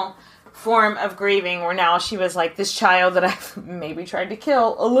unconventional form of grieving where now she was like, this child that I've maybe tried to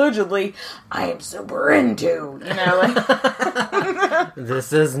kill, allegedly, I am super into, like...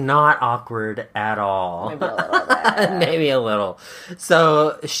 This is not awkward at all. Maybe a little bit. Maybe a little.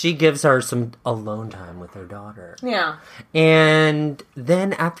 So she gives her some alone time with her daughter. Yeah. And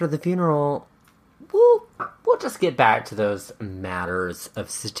then after the funeral, we'll just get back to those matters of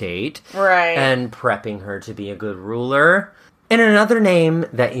state. Right. And prepping her to be a good ruler. And another name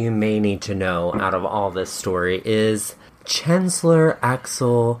that you may need to know out of all this story is Chancellor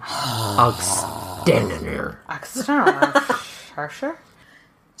Axel standing there. Sure.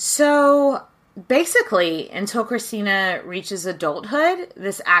 So, basically, until Christina reaches adulthood,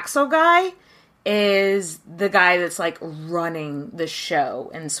 this Axel guy is the guy that's, like, running the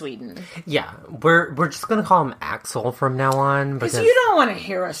show in Sweden. Yeah, we're just gonna call him Axel from now on. Because you don't want to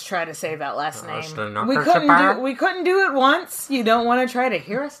hear us try to say that last name. We couldn't do it once. You don't want to try to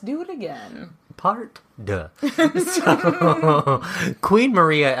hear us do it again. Part duh. So, Queen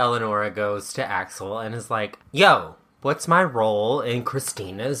Maria Eleonora goes to Axel and is like, yo, what's my role in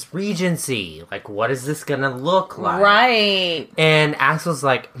Christina's regency? Like, what is this gonna look like? Right. And Axel's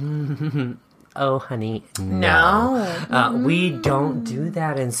like, oh, honey, no. We don't do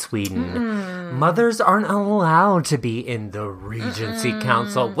that in Sweden. Mothers aren't allowed to be in the Regency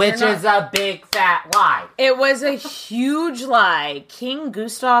Council, which is a big fat lie. It was a huge lie. King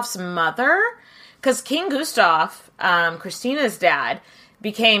Gustav's mother, because King Gustav, Christina's dad,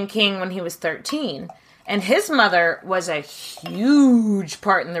 became king when he was 13. And his mother was a huge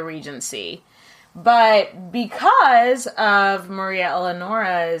part in the Regency. But because of Maria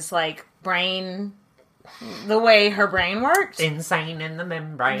Eleonora's, like, brain, the way her brain worked, insane in the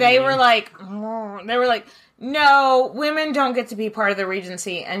membrane, they were like, no, women don't get to be part of the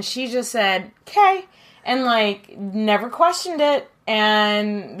Regency. And she just said, okay, and, like, never questioned it,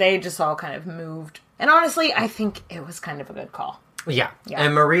 and they just all kind of moved. And honestly, I think it was kind of a good call. Yeah.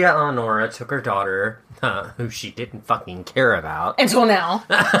 And Maria Eleonora took her daughter, who she didn't fucking care about. Until now.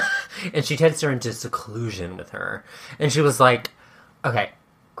 And she takes her into seclusion with her. And she was like, okay,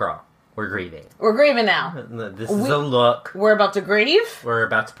 girl, we're grieving. We're grieving now. This is a look. We're about to grieve. We're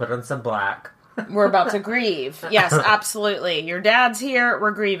about to put on some black. We're about to grieve. Yes, absolutely. Your dad's here.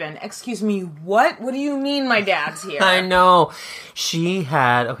 We're grieving. Excuse me, what? What do you mean my dad's here? I know. She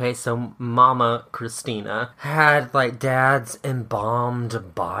had, so Mama Christina had, like, dad's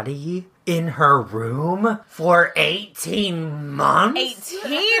embalmed body in her room for 18 months?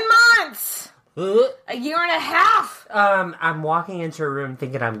 18 months! A year and a half! I'm walking into her room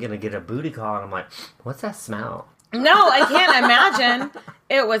thinking I'm gonna get a booty call, and I'm like, what's that smell? No, I can't imagine.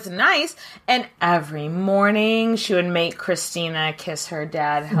 It was nice. And every morning, she would make Christina kiss her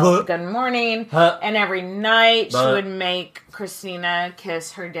dad, good morning. And every night, she would make Christina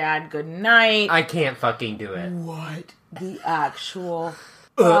kiss her dad good night. I can't fucking do it. What the actual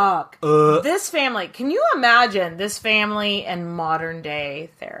fuck? This family, can you imagine this family in modern day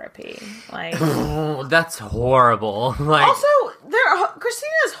therapy? Like, that's horrible. Like, also,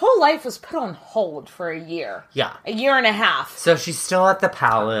 Christina's whole life was put on hold for a year. Yeah. A year and a half. So she's still at the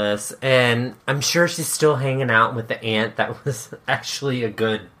palace, and I'm sure she's still hanging out with the aunt that was actually a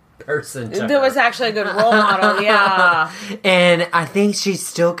good person to That was actually a good role model, yeah. And I think she's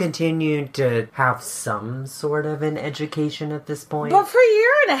still continued to have some sort of an education at this point. But for a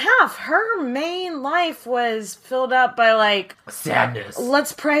year and a half, her main life was filled up by, like, sadness.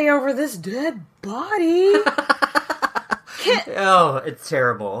 Let's pray over this dead body. Oh, it's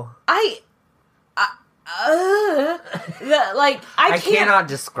terrible. I cannot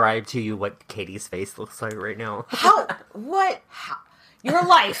describe to you what Katie's face looks like right now. How? Your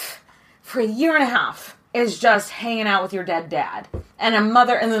life for a year and a half is just hanging out with your dead dad and a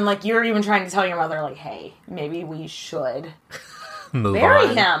mother, and then, like, you're even trying to tell your mother, like, hey, maybe we should bury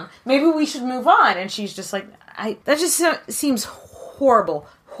him. Maybe we should move on. And she's just like, that just seems horrible.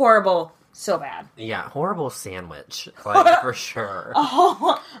 So bad. Yeah, horrible sandwich, like, for sure.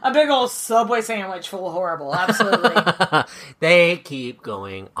 A big old Subway sandwich full of horrible, absolutely. They keep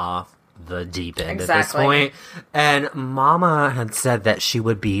going off the deep end at this point. And Mama had said that she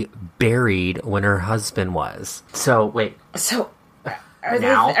would be buried when her husband was. So, wait. So, are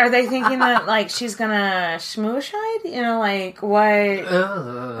they thinking that, like, she's gonna schmooshide? You know, like, what?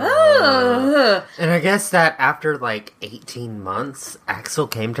 And I guess that after, like, 18 months, Axel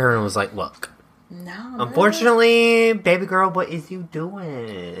came to her and was like, look. No. Unfortunately, baby girl, what is you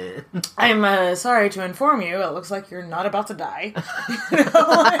doing? I'm sorry to inform you, it looks like you're not about to die.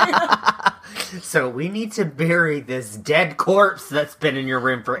 So we need to bury this dead corpse that's been in your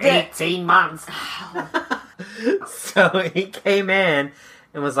room for 18 months. So he came in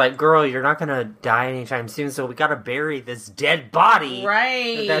and was like, girl, you're not going to die anytime soon, so we got to bury this dead body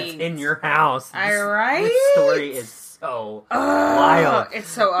that's in your house. Right? This story is so wild. It's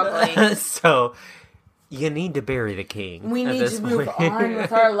so ugly. So you need to bury the king. We need to move on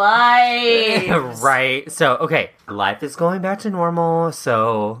with our lives. Right. So, okay, life is going back to normal,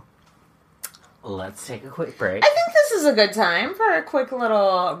 so let's take a quick break. I think this is a good time for a quick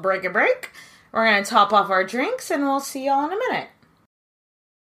little break. We're going to top off our drinks, and we'll see y'all in a minute.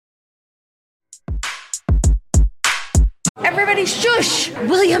 Everybody shush!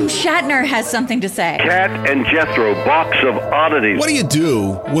 William Shatner has something to say. Cat and Jethro, box of oddities. What do you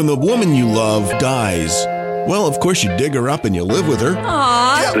do when the woman you love dies? Well, of course you dig her up and you live with her.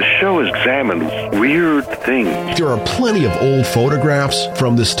 Aww. The show examines weird things. There are plenty of old photographs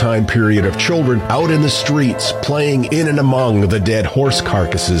from this time period of children out in the streets playing in and among the dead horse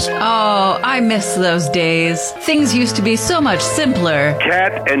carcasses. Oh, I miss those days. Things used to be so much simpler.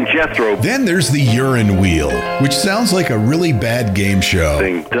 Cat and Jethro. Then there's the urine wheel, which sounds like a really bad game show.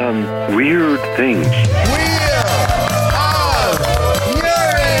 Thing done weird things.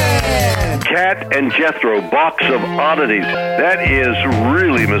 Cat and Jethro, box of oddities. That is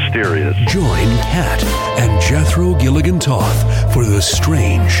really mysterious. Join Cat and Jethro Gilligan Toth for the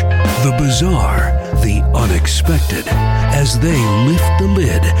strange, the bizarre, the unexpected, as they lift the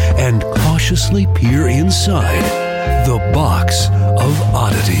lid and cautiously peer inside the Box of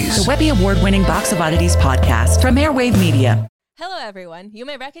Oddities. The Webby Award-winning Box of Oddities podcast from Airwave Media. Hello, everyone. You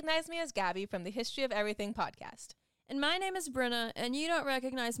may recognize me as Gabby from the History of Everything podcast. And my name is Brenna, and you don't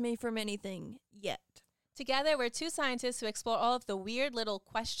recognize me from anything yet. Together, we're two scientists who explore all of the weird little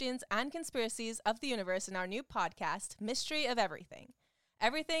questions and conspiracies of the universe in our new podcast, Mystery of Everything.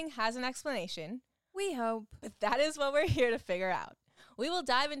 Everything has an explanation. We hope. But that is what we're here to figure out. We will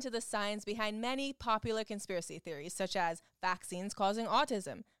dive into the science behind many popular conspiracy theories, such as vaccines causing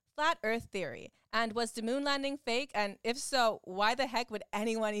autism, flat earth theory, and was the moon landing fake? And if so, why the heck would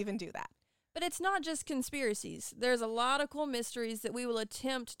anyone even do that? But it's not just conspiracies. There's a lot of cool mysteries that we will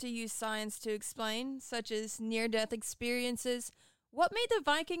attempt to use science to explain, such as near-death experiences, what made the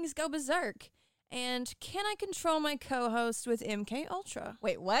Vikings go berserk, and can I control my co-host with MK Ultra?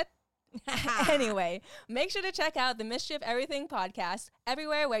 Wait, what? Anyway, make sure to check out the Mystery of Everything podcast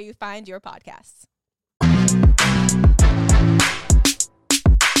everywhere where you find your podcasts.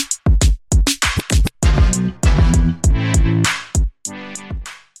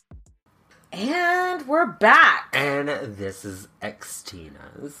 And we're back. And this is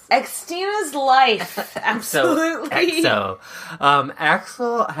Xtina's. Xtina's life. Absolutely.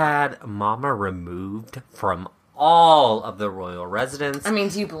 Axel had Mama removed from all of the royal residence. I mean,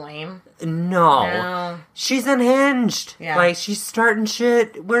 do you blame? No. She's unhinged. Yeah. Like, she's starting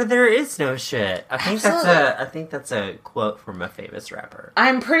shit where there is no shit. I think that's a quote from a famous rapper.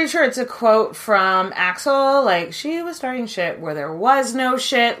 I'm pretty sure it's a quote from Axel. Like, she was starting shit where there was no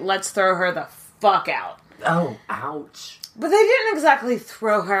shit. Let's throw her the fuck out. Oh, ouch. But they didn't exactly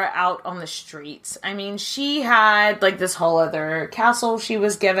throw her out on the streets. I mean, she had, like, this whole other castle she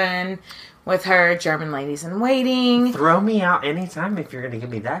was given with her German ladies in waiting. Throw me out anytime if you're going to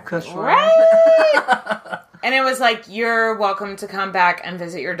give me that cushion. Right? And it was like, you're welcome to come back and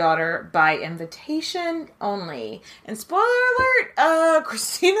visit your daughter by invitation only. And spoiler alert,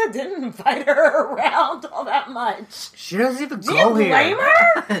 Christina didn't invite her around all that much. She doesn't even Do go you here. blame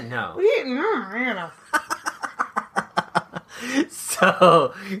her? No. You know.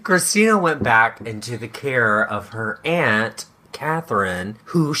 So, Christina went back into the care of her aunt, Catherine,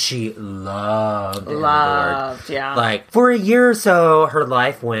 who she loved. Yeah. Like, for a year or so, her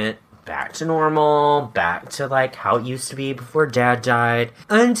life went back to normal, back to, like, how it used to be before Dad died,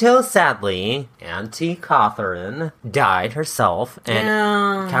 until, sadly, Auntie Catherine died herself,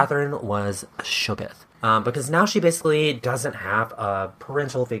 and Catherine was shooketh. Because now she basically doesn't have a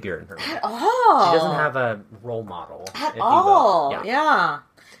parental figure in her life. At all. She doesn't have a role model. At if all. You will. Yeah.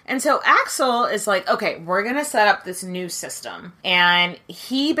 And so Axel is like, okay, we're going to set up this new system. And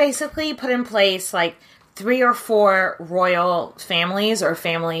he basically put in place, like, 3 or 4 royal families or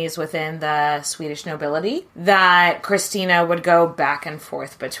families within the Swedish nobility that Christina would go back and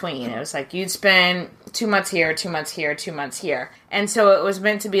forth between. It was like, you'd spend 2 months here, 2 months here, 2 months here. And so it was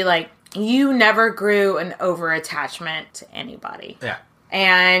meant to be like, you never grew an over-attachment to anybody. Yeah.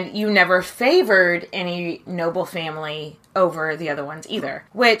 And you never favored any noble family over the other ones either.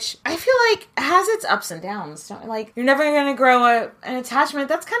 Which I feel like has its ups and downs. Like, you're never going to grow an attachment.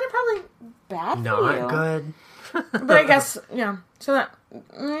 That's kind of probably bad for you. Not good. But I guess, so that,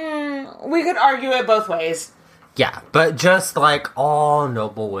 we could argue it both ways. Yeah, but just like all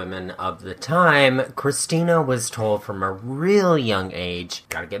noble women of the time, Christina was told from a real young age,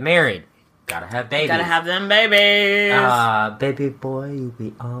 gotta get married, gotta have babies. Gotta have them babies. Baby boy, you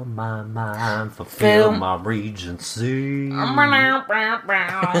be on my mind, fulfill my regency. You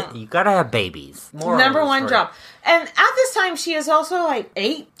gotta have babies. Number one job. And at this time, she is also like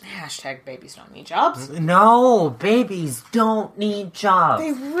 8. # babies don't need jobs. No, babies don't need jobs.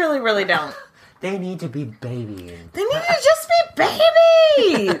 They really, really don't. They need to be babies. They need to just be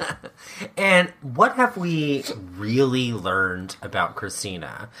babies! And what have we really learned about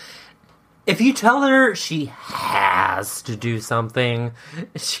Christina? if you tell her she has to do something,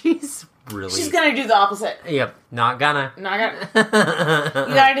 she's gonna do the opposite. Yep, not gonna. You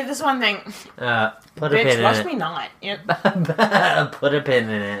gotta do this one thing. Put a Bitch, pin in watch it. me not. Yep. Put a pin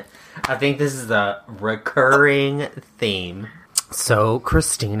in it. I think this is a recurring theme. So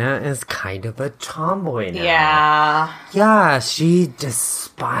Christina is kind of a tomboy now. Yeah. Yeah, she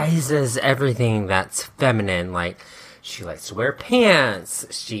despises everything that's feminine. Like, she likes to wear pants.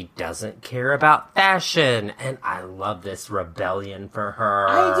 She doesn't care about fashion. And I love this rebellion for her.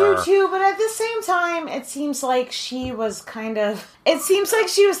 I do too, but at the same time, it seems like she was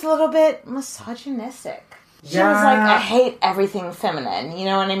a little bit misogynistic. She was like, I hate everything feminine. You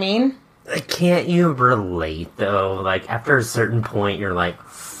know what I mean? Can't you relate, though? Like, after a certain point, you're like,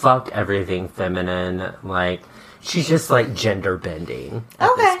 fuck everything feminine. Like, she's just, like, gender bending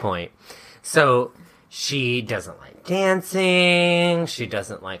at this point. So, she doesn't like dancing. She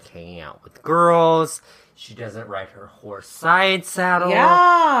doesn't like hanging out with girls. She doesn't ride her horse side saddle.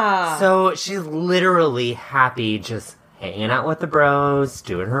 Yeah. So, she's literally happy just hanging out with the bros,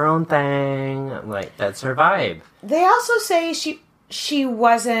 doing her own thing. Like, that's her vibe. They also say she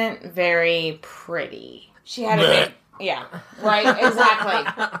wasn't very pretty. She had a big... Yeah, right,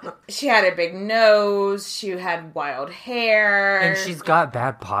 exactly. She had a big nose, she had wild hair. And she's got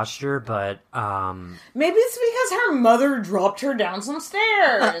bad posture, but, maybe it's because her mother dropped her down some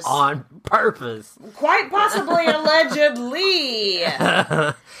stairs. on purpose. Quite possibly, allegedly.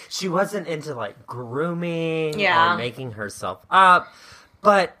 She wasn't into, like, grooming Yeah. or making herself up,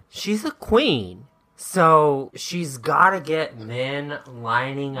 but she's a queen. So she's got to get men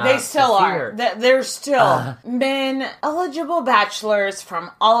lining up. They still to see are. her. There's still men, eligible bachelors from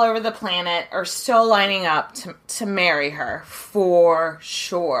all over the planet are still lining up to marry her, for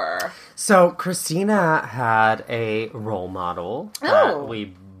sure. So Christina had a role model that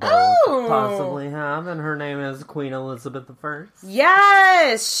we both possibly have, and her name is Queen Elizabeth I.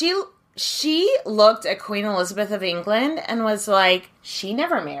 Yes! She looked at Queen Elizabeth of England and was like, she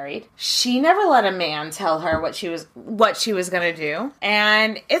never married. She never let a man tell her what she was going to do.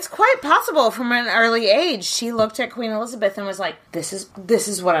 And it's quite possible from an early age, she looked at Queen Elizabeth and was like, this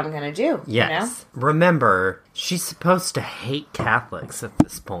is what I'm going to do. Yes. You know? Remember, she's supposed to hate Catholics at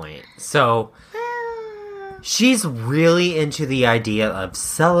this point. So she's really into the idea of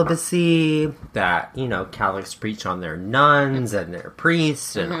celibacy that, Catholics preach on their nuns and their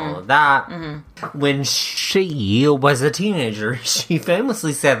priests and all of that. Mm-hmm. When she was a teenager, she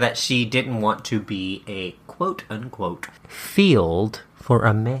famously said that she didn't want to be a quote-unquote field for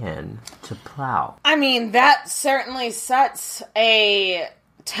a man to plow. I mean, that certainly sets a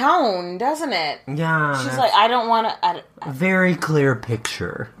tone, doesn't it? Yeah. She's like, I don't want to... Very clear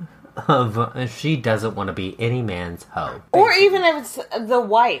picture of she doesn't want to be any man's hoe. Or even if it's the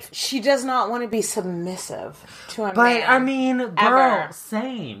wife. She does not want to be submissive to a man. But, I mean, girl, ever.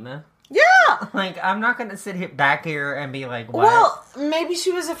 same. Yeah! Like, I'm not going to sit back here and be like, what? Well, maybe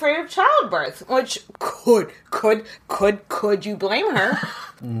she was afraid of childbirth, which could you blame her?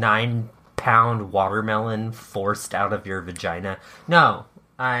 9-pound watermelon forced out of your vagina. No,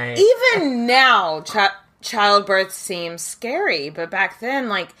 Even now, childbirth seems scary, but back then,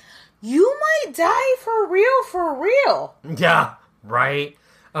 like, you might die for real. Yeah, right?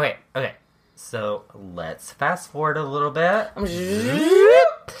 Okay. So, let's fast forward a little bit.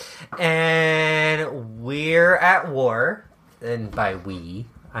 And we're at war. And by we,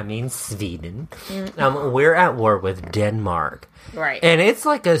 I mean Sweden. We're at war with Denmark. Right. And it's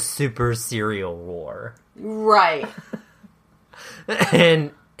like a super serial war. Right.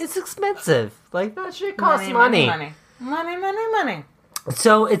 And it's expensive. Like, that shit costs money. Money.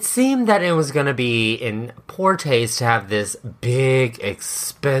 So it seemed that it was going to be in poor taste to have this big,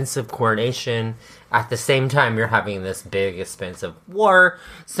 expensive coronation at the same time you're having this big, expensive war.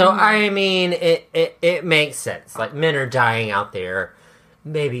 So, I mean, it makes sense. Like, men are dying out there.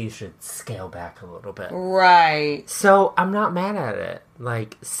 Maybe you should scale back a little bit. Right. So, I'm not mad at it.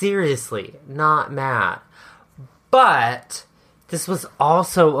 Like, seriously, not mad. But this was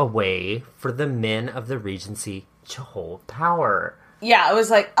also a way for the men of the Regency to hold power. Yeah, it was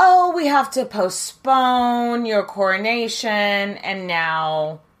like, oh, we have to postpone your coronation, and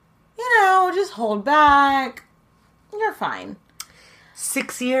now, just hold back. You're fine.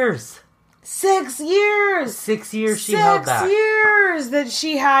 6 years. 6 years! 6 years she held back. 6 years that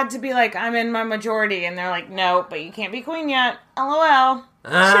she had to be like, I'm in my majority, and they're like, no, but you can't be queen yet. LOL.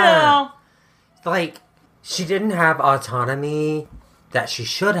 Chill. Like, she didn't have autonomy that she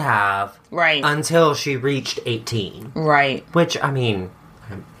should have. Right. Until she reached 18. Right. Which, I mean,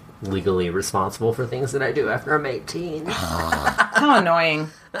 I'm legally responsible for things that I do after I'm 18. How annoying.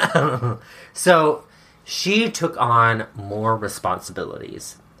 So she took on more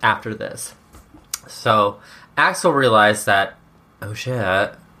responsibilities after this. So Axel realized that, oh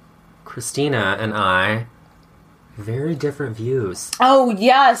shit, Christina and I, very different views. Oh,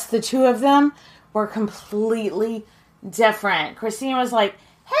 yes. The two of them were completely different. Christina was like,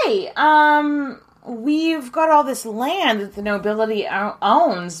 hey, we've got all this land that the nobility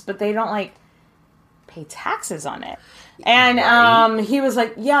owns, but they don't, like, pay taxes on it. And he was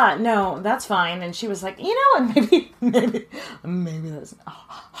like, yeah, no, that's fine. And she was like, you know, and maybe that's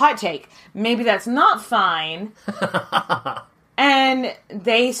hot take. Maybe that's not fine. And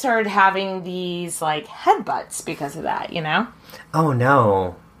they started having these, like, headbutts because of that, you know? Oh,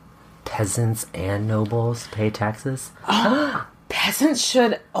 no. Peasants and nobles pay taxes? Peasants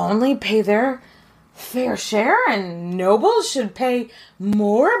should only pay their fair share, and nobles should pay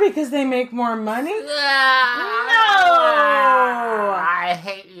more because they make more money? No! I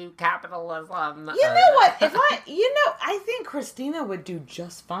hate you, capitalism. You know what? I think Christina would do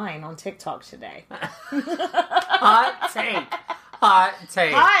just fine on TikTok today. Hot take.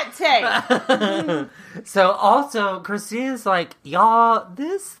 So also, Christina's like, y'all,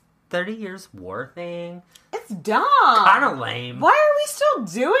 this 30 years war thing, it's dumb. Kind of lame. Why are we still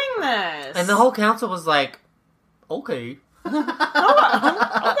doing this? And the whole council was like, okay.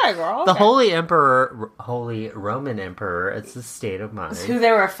 Okay, girl. The Holy Roman Emperor, it's a state of mind. It's who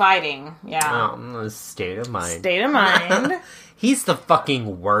they were fighting, yeah. A state of mind. State of mind. He's the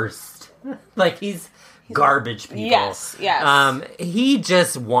fucking worst. Like, he's garbage people. Yes. He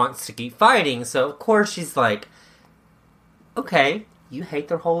just wants to keep fighting, so of course she's like, okay, you hate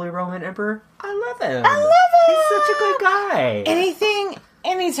the Holy Roman Emperor? I love him. He's such a good guy.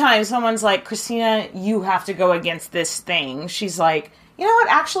 Anytime someone's like, Christina, you have to go against this thing, she's like, you know what,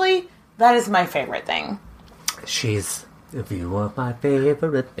 actually, that is my favorite thing. She's, if you want my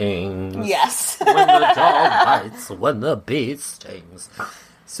favorite things. Yes. When the dog bites, when the bee stings.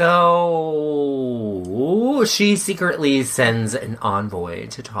 So, she secretly sends an envoy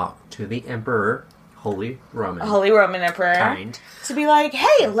to talk to the Emperor, Holy Roman Emperor. Kind. To be like,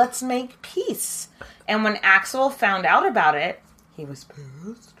 hey, let's make peace. And when Axel found out about it, he was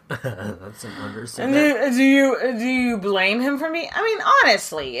pissed. That's an understatement. Do you blame him for me? I mean,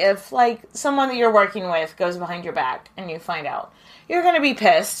 honestly, if, like, someone that you're working with goes behind your back and you find out, you're going to be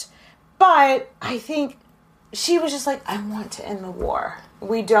pissed. But I think she was just like, I want to end the war.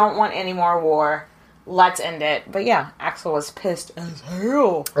 We don't want any more war. Let's end it. But yeah, Axel was pissed as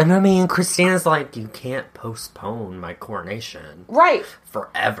hell. And I mean, Christina's like, you can't postpone my coronation. Right.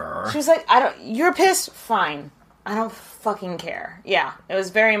 Forever. She was like, you're pissed? Fine. I don't fucking care. Yeah. It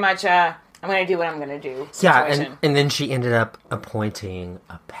was very much I'm going to do what I'm going to do situation. Yeah, and then she ended up appointing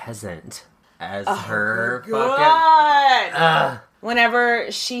a peasant as her fucking...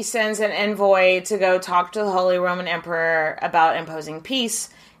 Whenever she sends an envoy to go talk to the Holy Roman Emperor about imposing peace,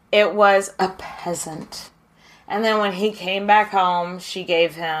 it was a peasant. And then when he came back home, she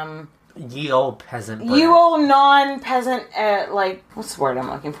gave him... Ye old peasant. Ye old non-peasant, what's the word I'm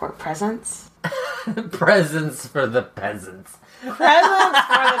looking for? Presents? Presents for the peasants. Presents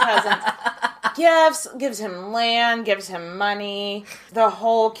for the peasants. Gifts, gives him land, gives him money. The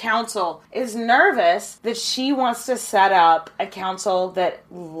whole council is nervous that she wants to set up a council that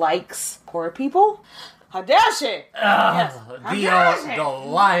likes poor people. How dare she? Yes. The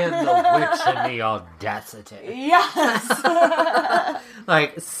lion, the witch, and the audacity. Yes.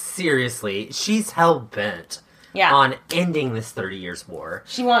 Like, seriously, she's hell-bent on ending this 30 Years' War.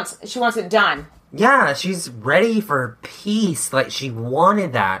 She wants it done. Yeah, she's ready for peace. Like, she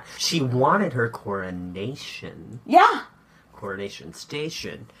wanted that. She wanted her coronation. Yeah. Coronation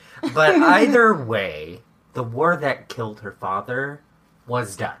station. But either way, the war that killed her father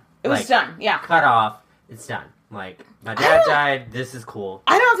was done. It was done, yeah. Cut off. It's done. Like, my dad died. This is cool.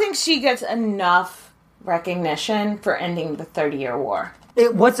 I don't think she gets enough recognition for ending the 30-Year War.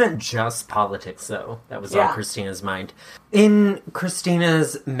 It wasn't just politics, though, that was on Christina's mind. In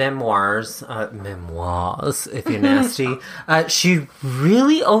Christina's memoirs, if you're nasty, she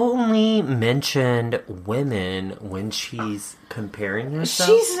really only mentioned women when she's comparing herself.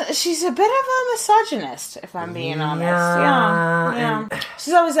 She's a bit of a misogynist, if I'm being honest. Yeah.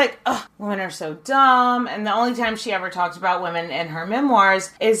 She's always like, oh, women are so dumb. And the only time she ever talked about women in her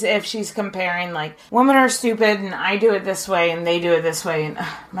memoirs is if she's comparing, like, women are stupid and I do it this way and they do it this way and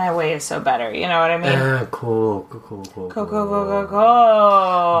my way is so better. You know what I mean? Cool. Go.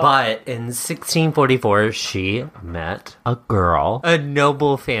 But in 1644, she met a girl. A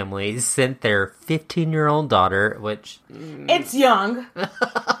noble family sent their 15-year-old daughter, which... It's young.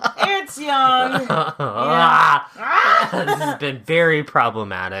 It's It's young. This has been very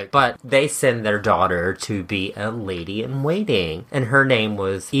problematic. But they send their daughter to be a lady in waiting, and her name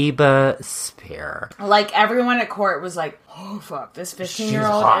was Eba Spear. Like, everyone at court was like, oh, fuck, this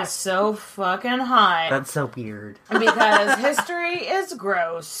 15-year-old is so fucking hot. That's so weird. Because history is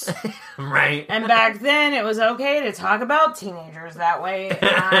gross. Right. And back then, it was okay to talk about teenagers that way,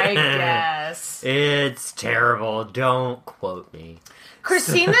 I guess. It's terrible. Don't quote me.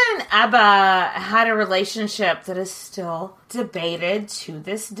 Christina and Ebba had a relationship that is still debated to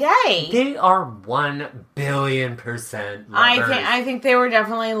this day. They are 1 billion% lovers. I think they were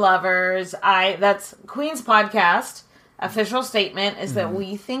definitely lovers. That's Queen's podcast. Official statement is that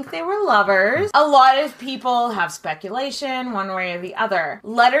we think they were lovers. A lot of people have speculation one way or the other.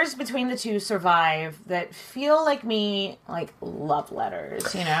 Letters between the two survive that feel like love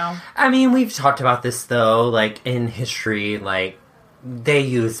letters, you know? I mean, we've talked about this though, like in history, like they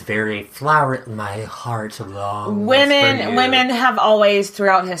use very flower my heart long. Women have always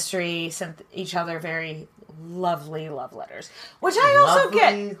throughout history sent each other very lovely love letters, which I also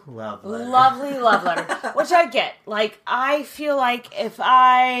get. Lovely love letter, which I get. Like, I feel like if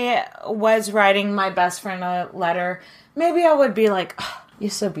I was writing my best friend a letter, maybe I would be like, oh, you're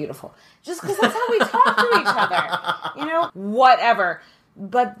so beautiful. Just because that's how we talk to each other. You know? Whatever.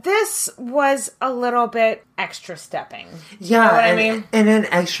 But this was a little bit extra stepping. Yeah, you know what I mean? And in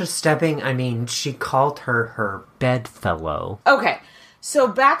extra stepping, I mean, she called her bedfellow. Okay. So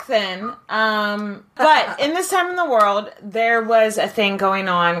back then, but in this time in the world, there was a thing going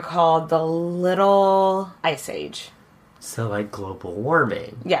on called the Little Ice Age. So like global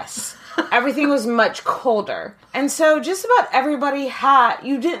warming. Yes. Everything was much colder. And so just about everybody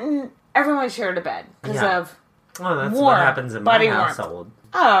everyone shared a bed because of that's warm, what happens in my warmth. household.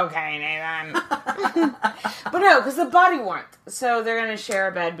 Okay, Nathan. But no, because the body warmth. So they're going to share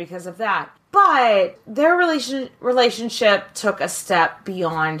a bed because of that. But their relationship took a step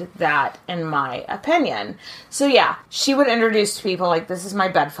beyond that, in my opinion. So yeah, she would introduce people like, this is my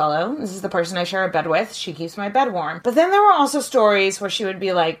bedfellow. This is the person I share a bed with. She keeps my bed warm. But then there were also stories where she would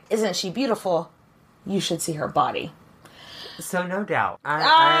be like, isn't she beautiful? You should see her body. So no doubt.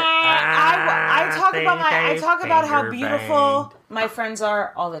 I talk about how beautiful my friends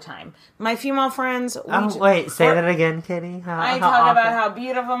are all the time. My female friends. Say that again, Kitty. I talk about how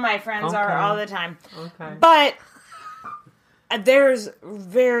beautiful my friends are all the time. Okay. But there's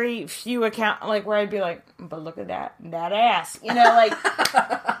very few accounts where I'd be like, but look at that ass, you know, like.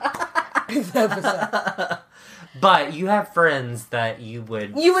 But you have friends that you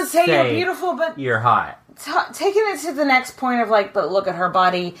would say you're beautiful, but you're hot. Taking it to the next point of but look at her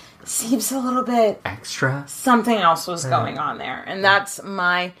body seems a little bit extra. Something else was going on there, and that's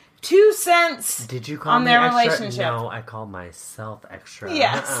my 2 cents. Did you call on me their extra? relationship? No, I call myself extra.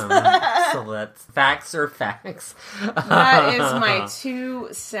 Yes. So that's facts are facts. That is my 2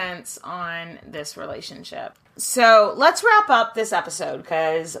 cents on this relationship. So let's wrap up this episode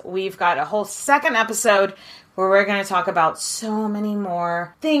because we've got a whole second episode where we're going to talk about so many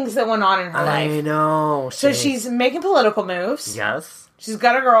more things that went on in her life. I know. So she's making political moves. Yes. She's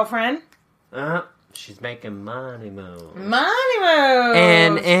got a girlfriend. She's making money moves. Money moves!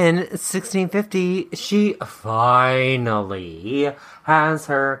 And in 1650, she finally has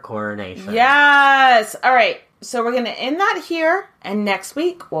her coronation. Yes! All right. So we're going to end that here, and next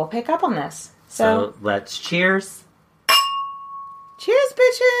week we'll pick up on this. So let's cheers. Cheers,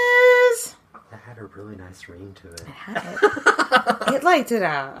 bitches! That had a really nice ring to it. It had it.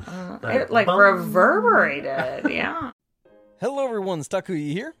 It reverberated. Yeah. Hello, everyone. It's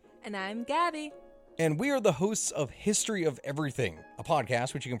Takuya here. And I'm Gabby. And we are the hosts of History of Everything, a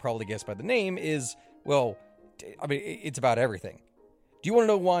podcast which you can probably guess by the name is, it's about everything. Do you want to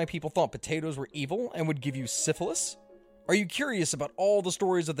know why people thought potatoes were evil and would give you syphilis? Are you curious about all the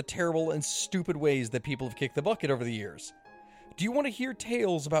stories of the terrible and stupid ways that people have kicked the bucket over the years? Do you want to hear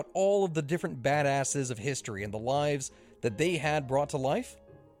tales about all of the different badasses of history and the lives that they had brought to life?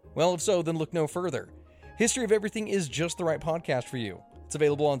 Well, if so, then look no further. History of Everything is just the right podcast for you. It's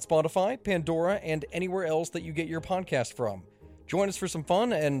available on Spotify, Pandora, and anywhere else that you get your podcast from. Join us for some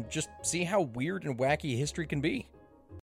fun and just see how weird and wacky history can be.